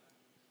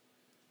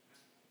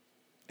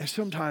 and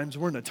sometimes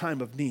we're in a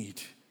time of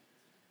need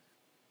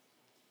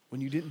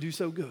when you didn't do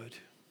so good,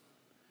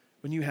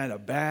 when you had a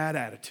bad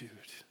attitude,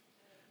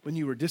 when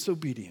you were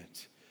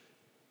disobedient,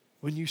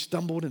 when you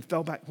stumbled and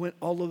fell back, when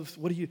all of,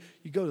 you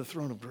go to the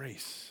throne of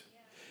grace.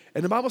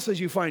 And the Bible says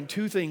you find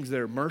two things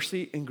there,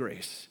 mercy and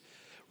grace.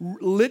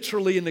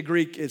 Literally in the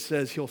Greek, it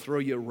says he'll throw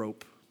you a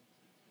rope.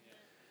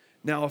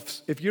 Now,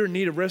 if you're in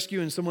need of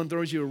rescue and someone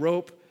throws you a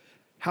rope,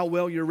 how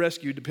well you're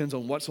rescued depends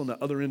on what's on the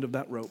other end of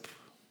that rope.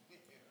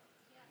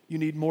 You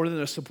need more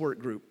than a support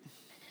group.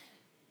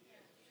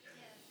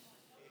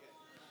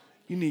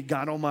 You need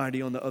God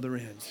Almighty on the other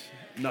end.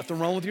 Nothing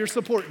wrong with your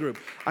support group.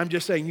 I'm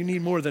just saying you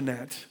need more than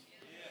that.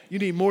 You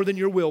need more than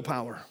your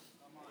willpower.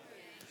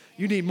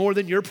 You need more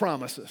than your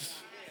promises.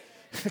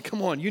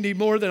 Come on, you need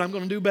more than I'm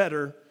going to do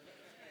better.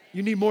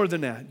 You need more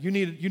than that. You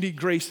need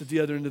grace at the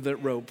other end of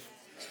that rope.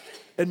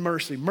 And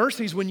mercy.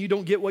 Mercy is when you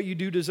don't get what you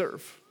do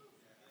deserve.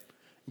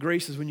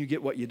 Grace is when you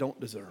get what you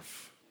don't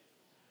deserve.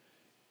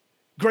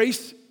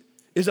 Grace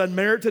is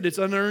unmerited, it's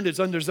unearned, it's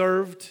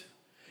undeserved.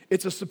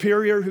 It's a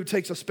superior who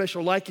takes a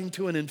special liking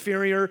to an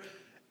inferior,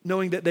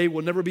 knowing that they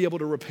will never be able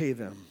to repay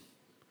them.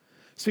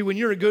 See, when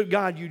you're a good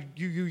God, you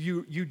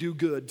do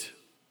good.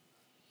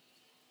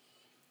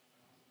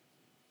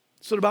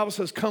 So the Bible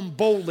says, come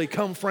boldly,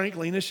 come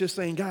frankly. And it's just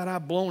saying, God,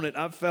 I've blown it.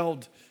 I've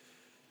failed.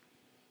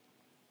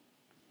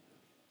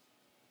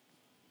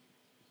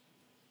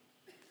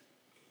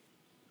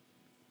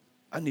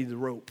 I need the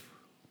rope.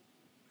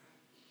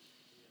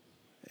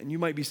 And you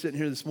might be sitting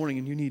here this morning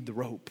and you need the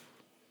rope.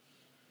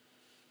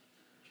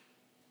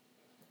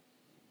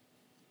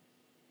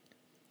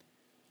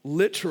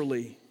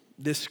 Literally,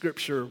 this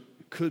scripture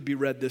could be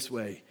read this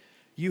way.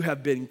 You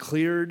have been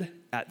cleared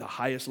at the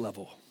highest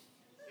level.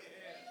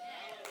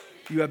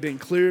 You have been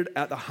cleared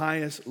at the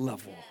highest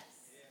level.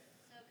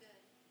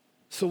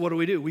 So what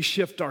do? We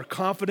shift our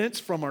confidence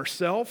from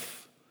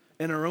ourself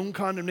and our own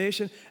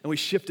condemnation, and we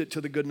shift it to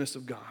the goodness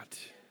of God.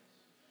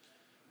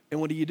 And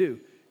what do?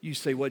 You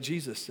say what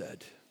Jesus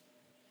said.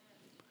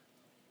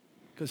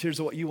 Because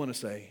here's what you want to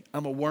say.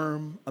 I'm a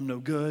worm. I'm no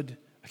good.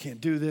 I can't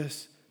do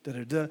this.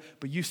 Da-da-da.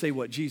 But you say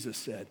what Jesus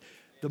said.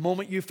 The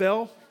moment you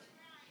fell,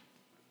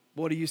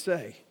 what do you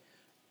say?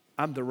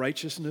 I'm the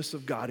righteousness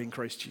of God in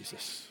Christ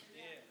Jesus.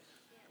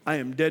 I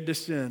am dead to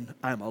sin.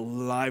 I am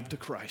alive to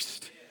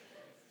Christ.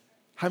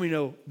 How many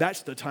know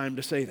that's the time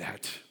to say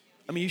that?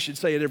 I mean, you should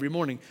say it every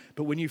morning.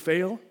 But when you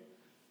fail,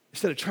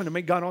 instead of trying to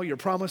make God all your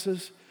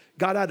promises,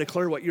 God, I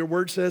declare what your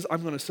word says.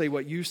 I'm going to say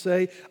what you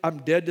say. I'm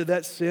dead to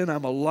that sin.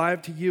 I'm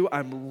alive to you.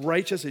 I'm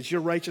righteous. It's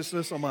your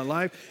righteousness on my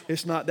life.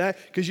 It's not that.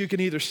 Because you can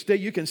either stay,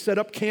 you can set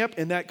up camp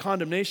in that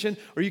condemnation,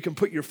 or you can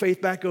put your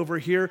faith back over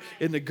here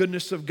in the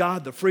goodness of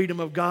God, the freedom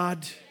of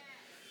God.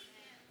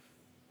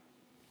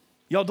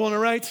 Y'all doing all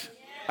right?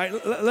 All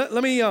right,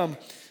 let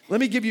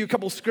me give you a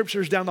couple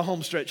scriptures down the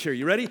home stretch here.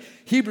 You ready?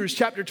 Hebrews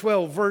chapter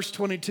 12, verse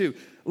 22.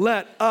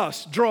 Let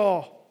us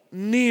draw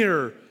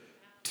near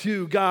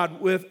to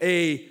God with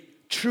a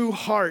true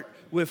heart,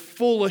 with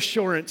full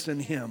assurance in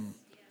Him.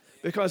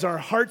 Because our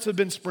hearts have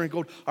been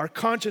sprinkled, our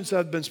conscience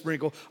has been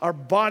sprinkled, our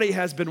body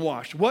has been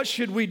washed. What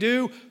should we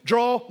do?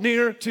 Draw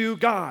near to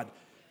God.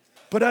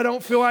 But I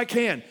don't feel I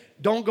can.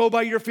 Don't go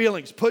by your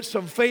feelings. Put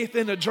some faith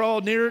in to draw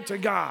near to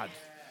God.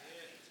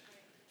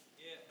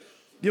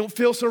 You don't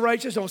feel so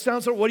righteous, don't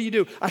sound so, what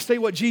do? I say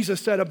what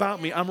Jesus said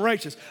about me. I'm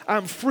righteous.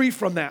 I'm free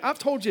from that. I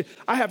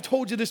have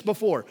told you this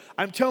before.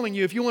 I'm telling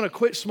you, if you want to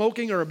quit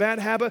smoking or a bad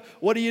habit,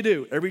 what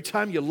do? Every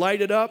time you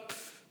light it up,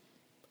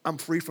 I'm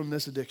free from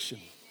this addiction.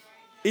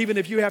 Even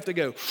if you have to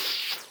go,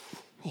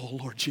 oh,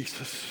 Lord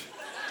Jesus.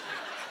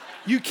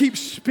 You keep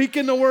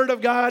speaking the word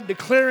of God,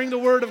 declaring the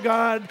word of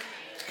God.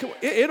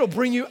 It'll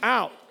bring you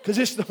out because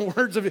it's the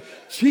words of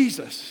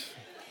Jesus.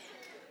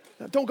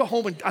 Now, don't go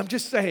home and, I'm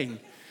just saying.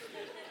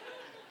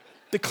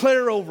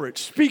 Declare over it.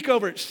 Speak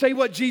over it. Say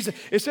what Jesus.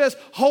 It says,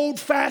 hold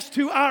fast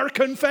to our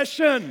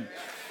confession.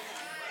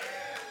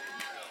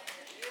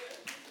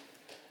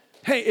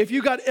 Hey, if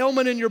you got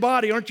ailment in your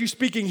body, aren't you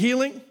speaking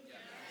healing?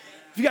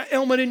 If you got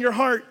ailment in your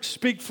heart,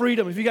 speak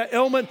freedom. If you got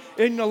ailment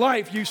in your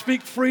life, you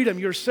speak freedom.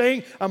 You're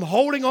saying, I'm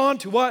holding on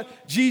to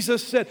what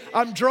Jesus said.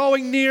 I'm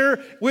drawing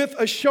near with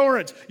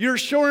assurance. Your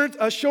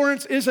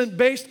assurance isn't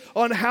based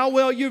on how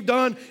well you've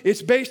done.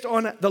 It's based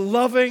on the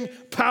loving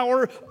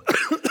power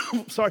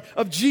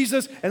of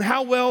Jesus and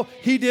how well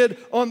He did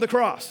on the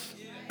cross.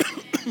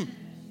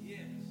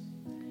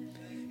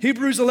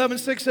 Hebrews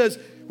 11:6 says,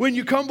 when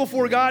you come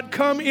before God,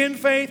 come in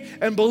faith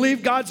and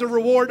believe God's a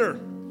rewarder.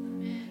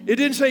 It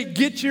didn't say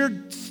get your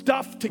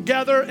stuff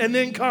together and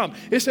then come.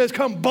 It says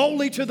come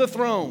boldly to the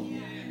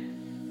throne.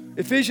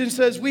 Ephesians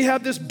says we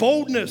have this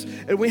boldness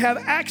and we have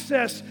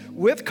access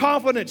with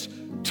confidence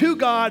to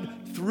God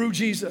through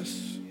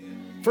Jesus.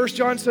 1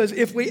 John says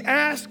if we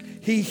ask,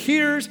 He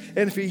hears,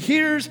 and if He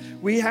hears,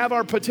 we have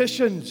our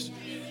petitions.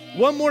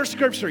 One more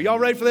scripture. Y'all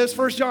ready for this?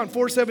 1 John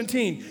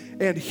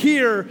 4:17. And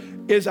here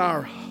is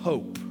our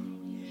hope.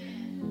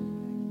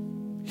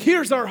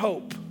 Here's our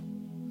hope.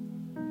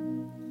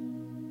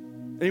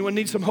 Anyone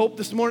need some hope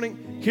this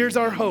morning? Here's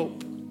our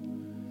hope.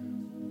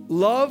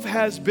 Love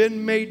has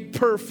been made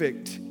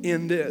perfect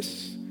in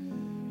this,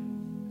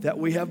 that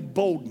we have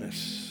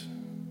boldness.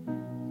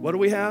 What do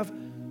we have?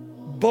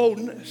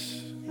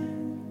 Boldness.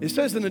 It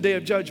says in the day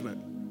of judgment.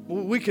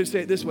 Well, we could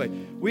say it this way.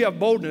 We have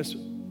boldness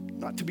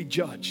not to be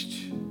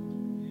judged.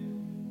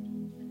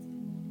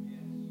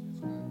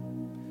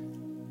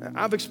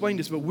 I've explained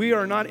this, but we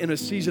are not in a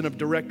season of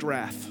direct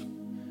wrath.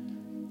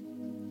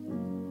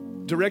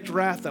 Direct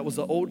wrath, that was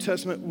the Old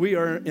Testament. We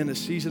are in a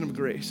season of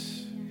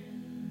grace.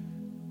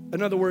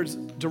 In other words,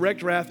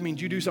 direct wrath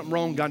means you do something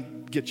wrong,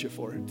 God gets you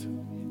for it.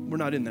 We're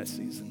not in that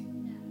season.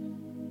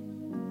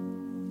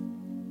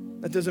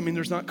 That doesn't mean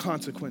there's not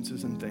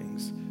consequences and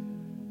things.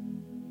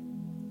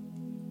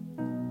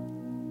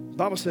 The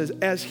Bible says,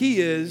 as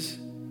he is,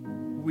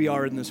 we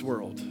are in this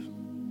world.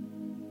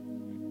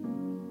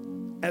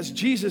 As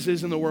Jesus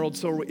is in the world,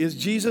 so is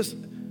Jesus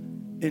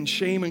in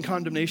shame and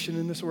condemnation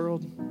in this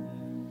world?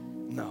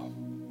 No,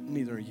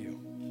 neither are you.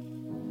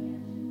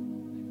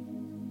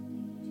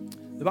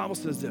 The Bible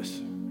says this: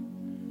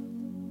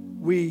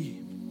 we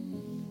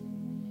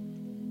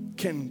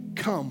can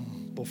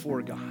come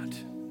before God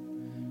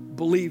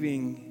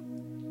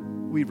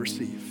believing we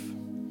receive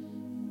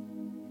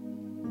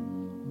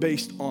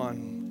based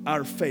on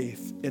our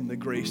faith in the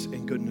grace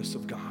and goodness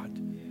of God,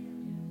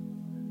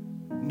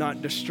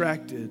 not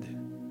distracted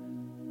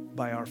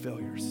by our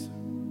failures.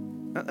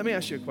 Now, let me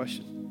ask you a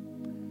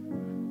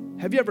question.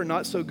 Have you ever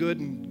not so good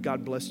and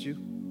God blessed you?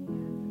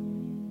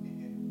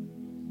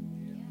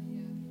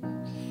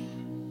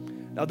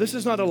 Now, this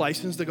is not a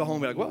license to go home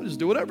and be like, well, just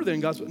do whatever then.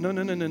 God's no.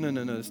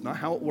 It's not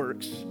how it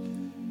works.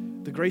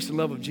 The grace and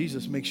love of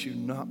Jesus makes you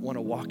not want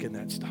to walk in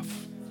that stuff.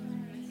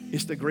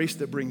 It's the grace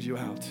that brings you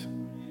out.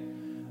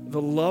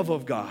 The love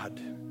of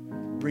God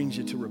brings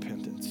you to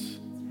repentance.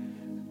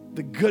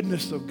 The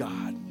goodness of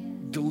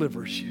God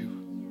delivers you.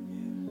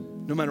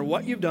 No matter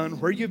what you've done,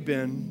 where you've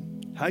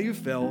been, how you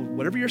failed,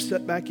 whatever your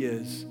setback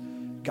is,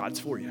 God's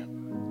for you.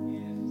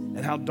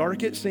 And how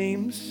dark it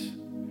seems,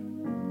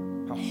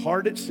 how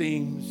hard it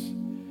seems,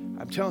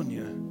 I'm telling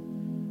you,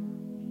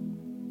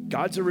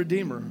 God's a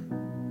redeemer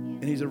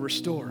and he's a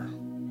restorer.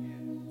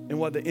 And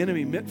what the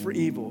enemy meant for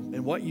evil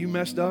and what you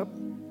messed up,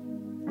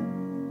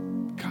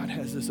 God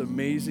has this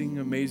amazing,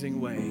 amazing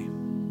way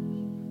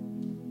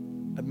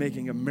of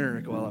making a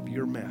miracle out of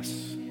your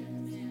mess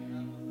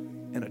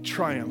and a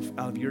triumph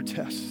out of your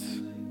tests.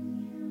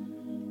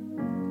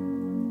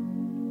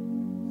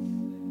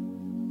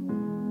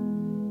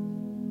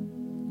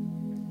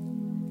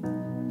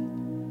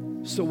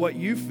 So what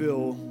you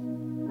feel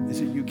is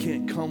that you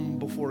can't come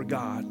before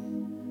God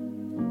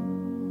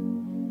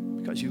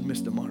because you've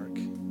missed the mark.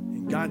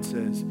 And God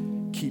says,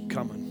 keep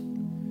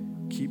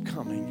coming, keep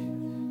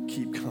coming,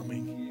 keep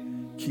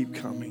coming, keep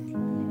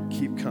coming,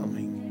 keep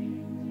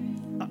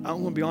coming. I'm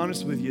going to be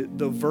honest with you.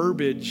 The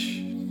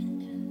verbiage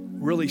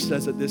really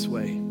says it this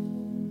way.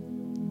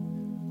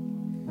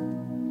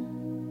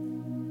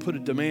 Put a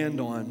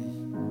demand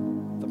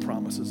on the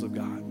promises of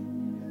God.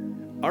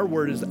 Our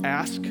word is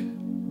ask,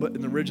 but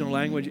in the original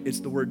language,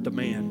 it's the word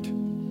demand.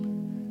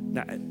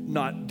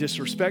 Not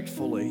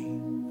disrespectfully,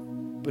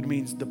 but it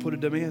means to put a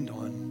demand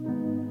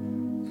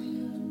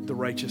on the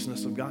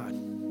righteousness of God.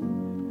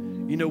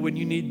 You know, when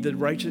you need the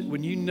righteous,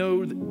 when you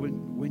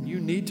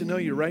need to know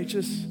you're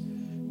righteous,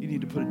 you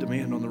need to put a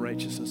demand on the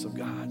righteousness of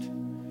God.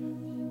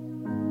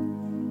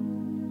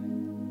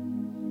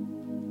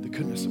 The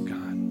goodness of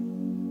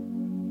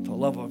God, the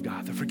love of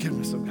God, the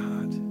forgiveness of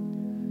God.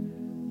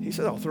 He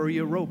said, I'll throw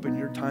you a rope in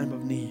your time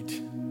of need.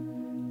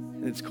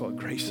 And it's called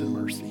grace and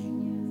mercy.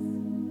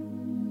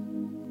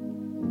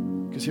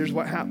 Because here's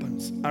what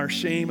happens. Our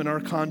shame and our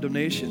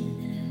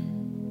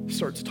condemnation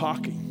starts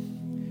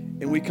talking.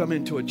 And we come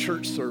into a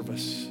church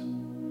service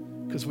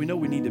because we know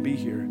we need to be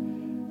here,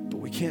 but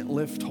we can't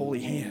lift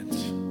holy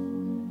hands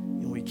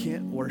and we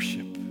can't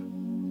worship. You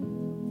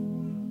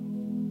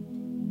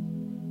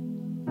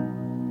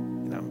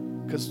know,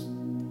 because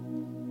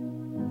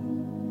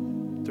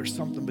there's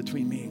something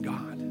between me and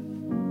God.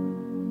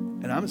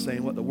 And I'm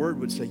saying what the word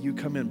would say, you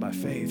come in by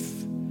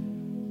faith,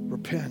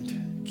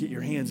 repent, get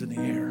your hands in the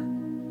air,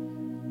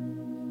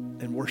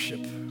 and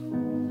worship.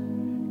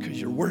 Because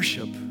your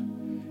worship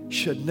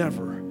should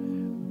never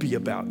be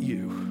about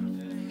you.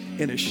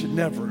 And it should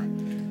never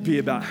be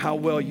about how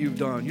well you've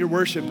done. Your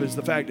worship is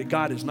the fact that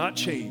God has not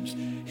changed.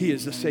 He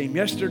is the same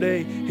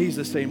yesterday. He's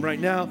the same right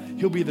now.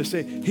 He'll be the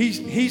same.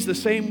 He's the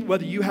same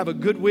whether you have a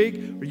good week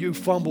or you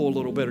fumble a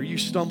little bit or you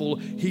stumble.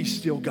 He's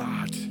still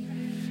God.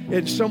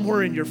 And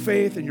somewhere in your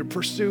faith and your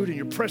pursuit and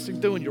you're pressing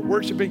through and you're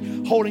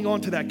worshiping, holding on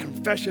to that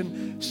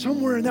confession,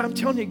 somewhere in that, I'm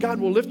telling you, God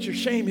will lift your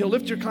shame. He'll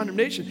lift your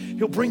condemnation.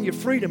 He'll bring you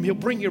freedom. He'll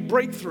bring you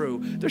breakthrough.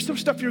 There's some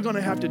stuff you're going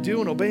to have to do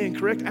and obey and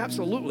correct,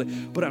 absolutely.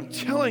 But I'm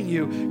telling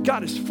you,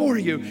 God is for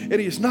you and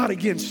he is not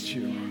against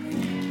you.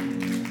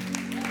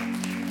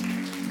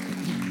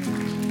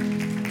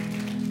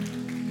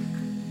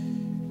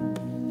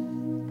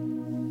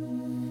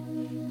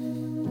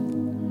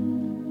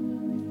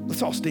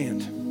 Let's all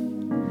stand.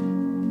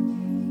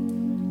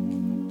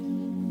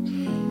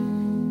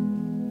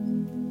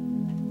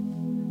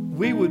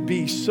 We would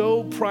be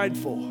so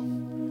prideful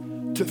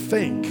to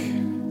think,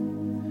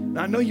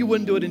 now I know you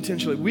wouldn't do it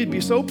intentionally, we'd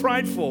be so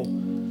prideful,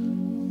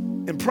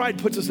 and pride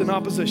puts us in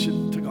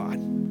opposition to God.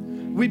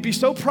 We'd be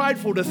so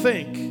prideful to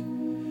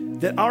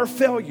think that our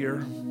failure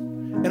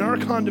and our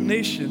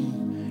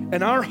condemnation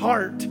and our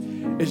heart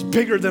is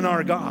bigger than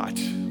our God.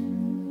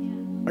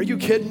 Are you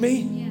kidding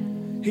me?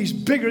 He's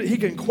bigger, he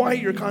can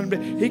quiet your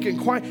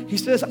condemnation. He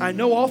says, I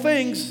know all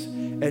things,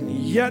 and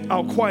yet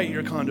I'll quiet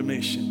your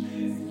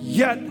condemnation.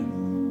 Yet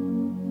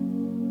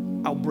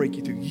I'll break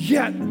you through.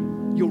 Yet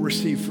you'll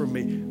receive from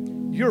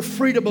me. You're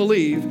free to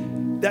believe.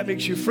 That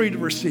makes you free to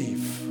receive.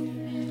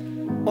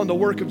 on the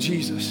work of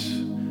Jesus,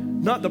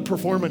 not the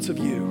performance of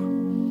you.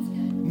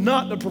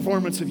 Not the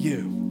performance of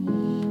you.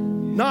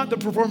 Not the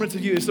performance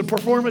of you. It's the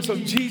performance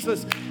of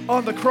Jesus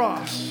on the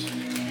cross.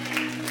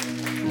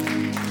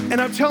 And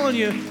I'm telling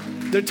you,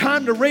 the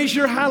time to raise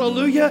your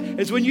hallelujah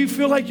is when you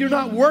feel like you're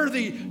not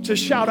worthy to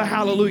shout a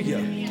hallelujah.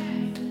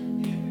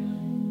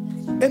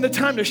 And the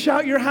time to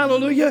shout your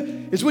hallelujah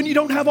is when you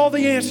don't have all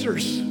the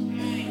answers.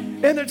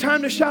 And the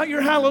time to shout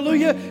your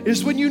hallelujah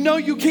is when you know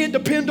you can't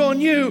depend on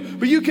you,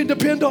 but you can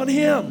depend on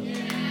Him.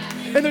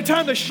 And the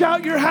time to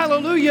shout your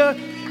hallelujah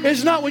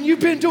is not when you've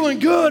been doing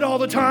good all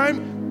the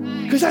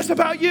time, because that's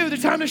about you. The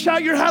time to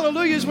shout your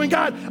hallelujah is when,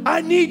 God,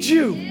 I need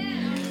you.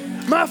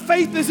 My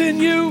faith is in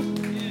you.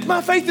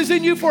 My faith is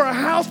in you for a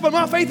house, but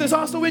my faith is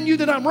also in you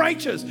that I'm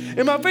righteous.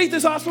 And my faith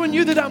is also in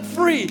you that I'm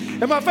free.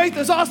 And my faith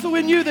is also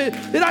in you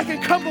that I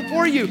can come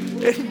before you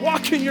and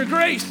walk in your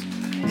grace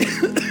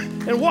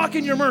and walk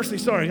in your mercy.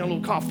 Sorry, got a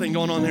little cough thing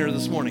going on here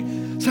this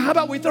morning. So how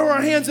about we throw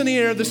our hands in the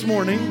air this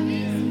morning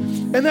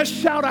and let's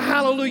shout a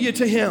hallelujah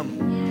to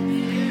Him.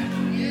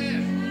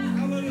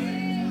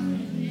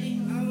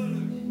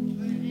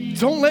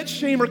 Don't let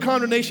shame or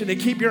condemnation to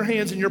keep your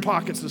hands in your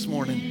pockets this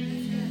morning.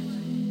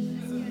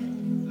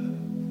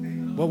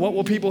 Well, what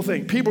will people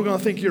think? People are going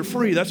to think you're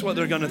free. That's what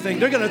they're going to think.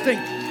 They're going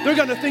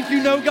to think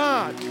you know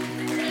God.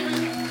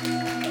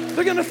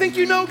 They're going to think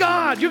you know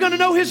God. You're going to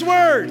know His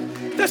Word.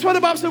 That's why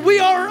the Bible said we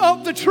are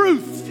of the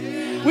truth.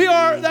 We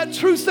are, that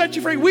truth set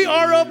you free. We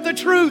are of the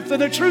truth.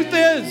 And the truth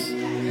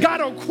is,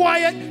 God will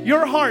quiet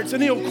your hearts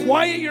and He'll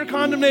quiet your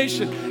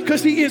condemnation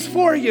because He is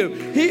for you.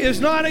 He is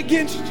not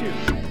against you.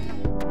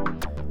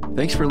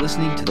 Thanks for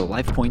listening to the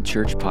LifePoint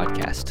Church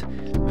podcast.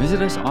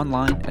 Visit us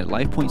online at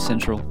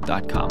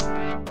lifepointcentral.com.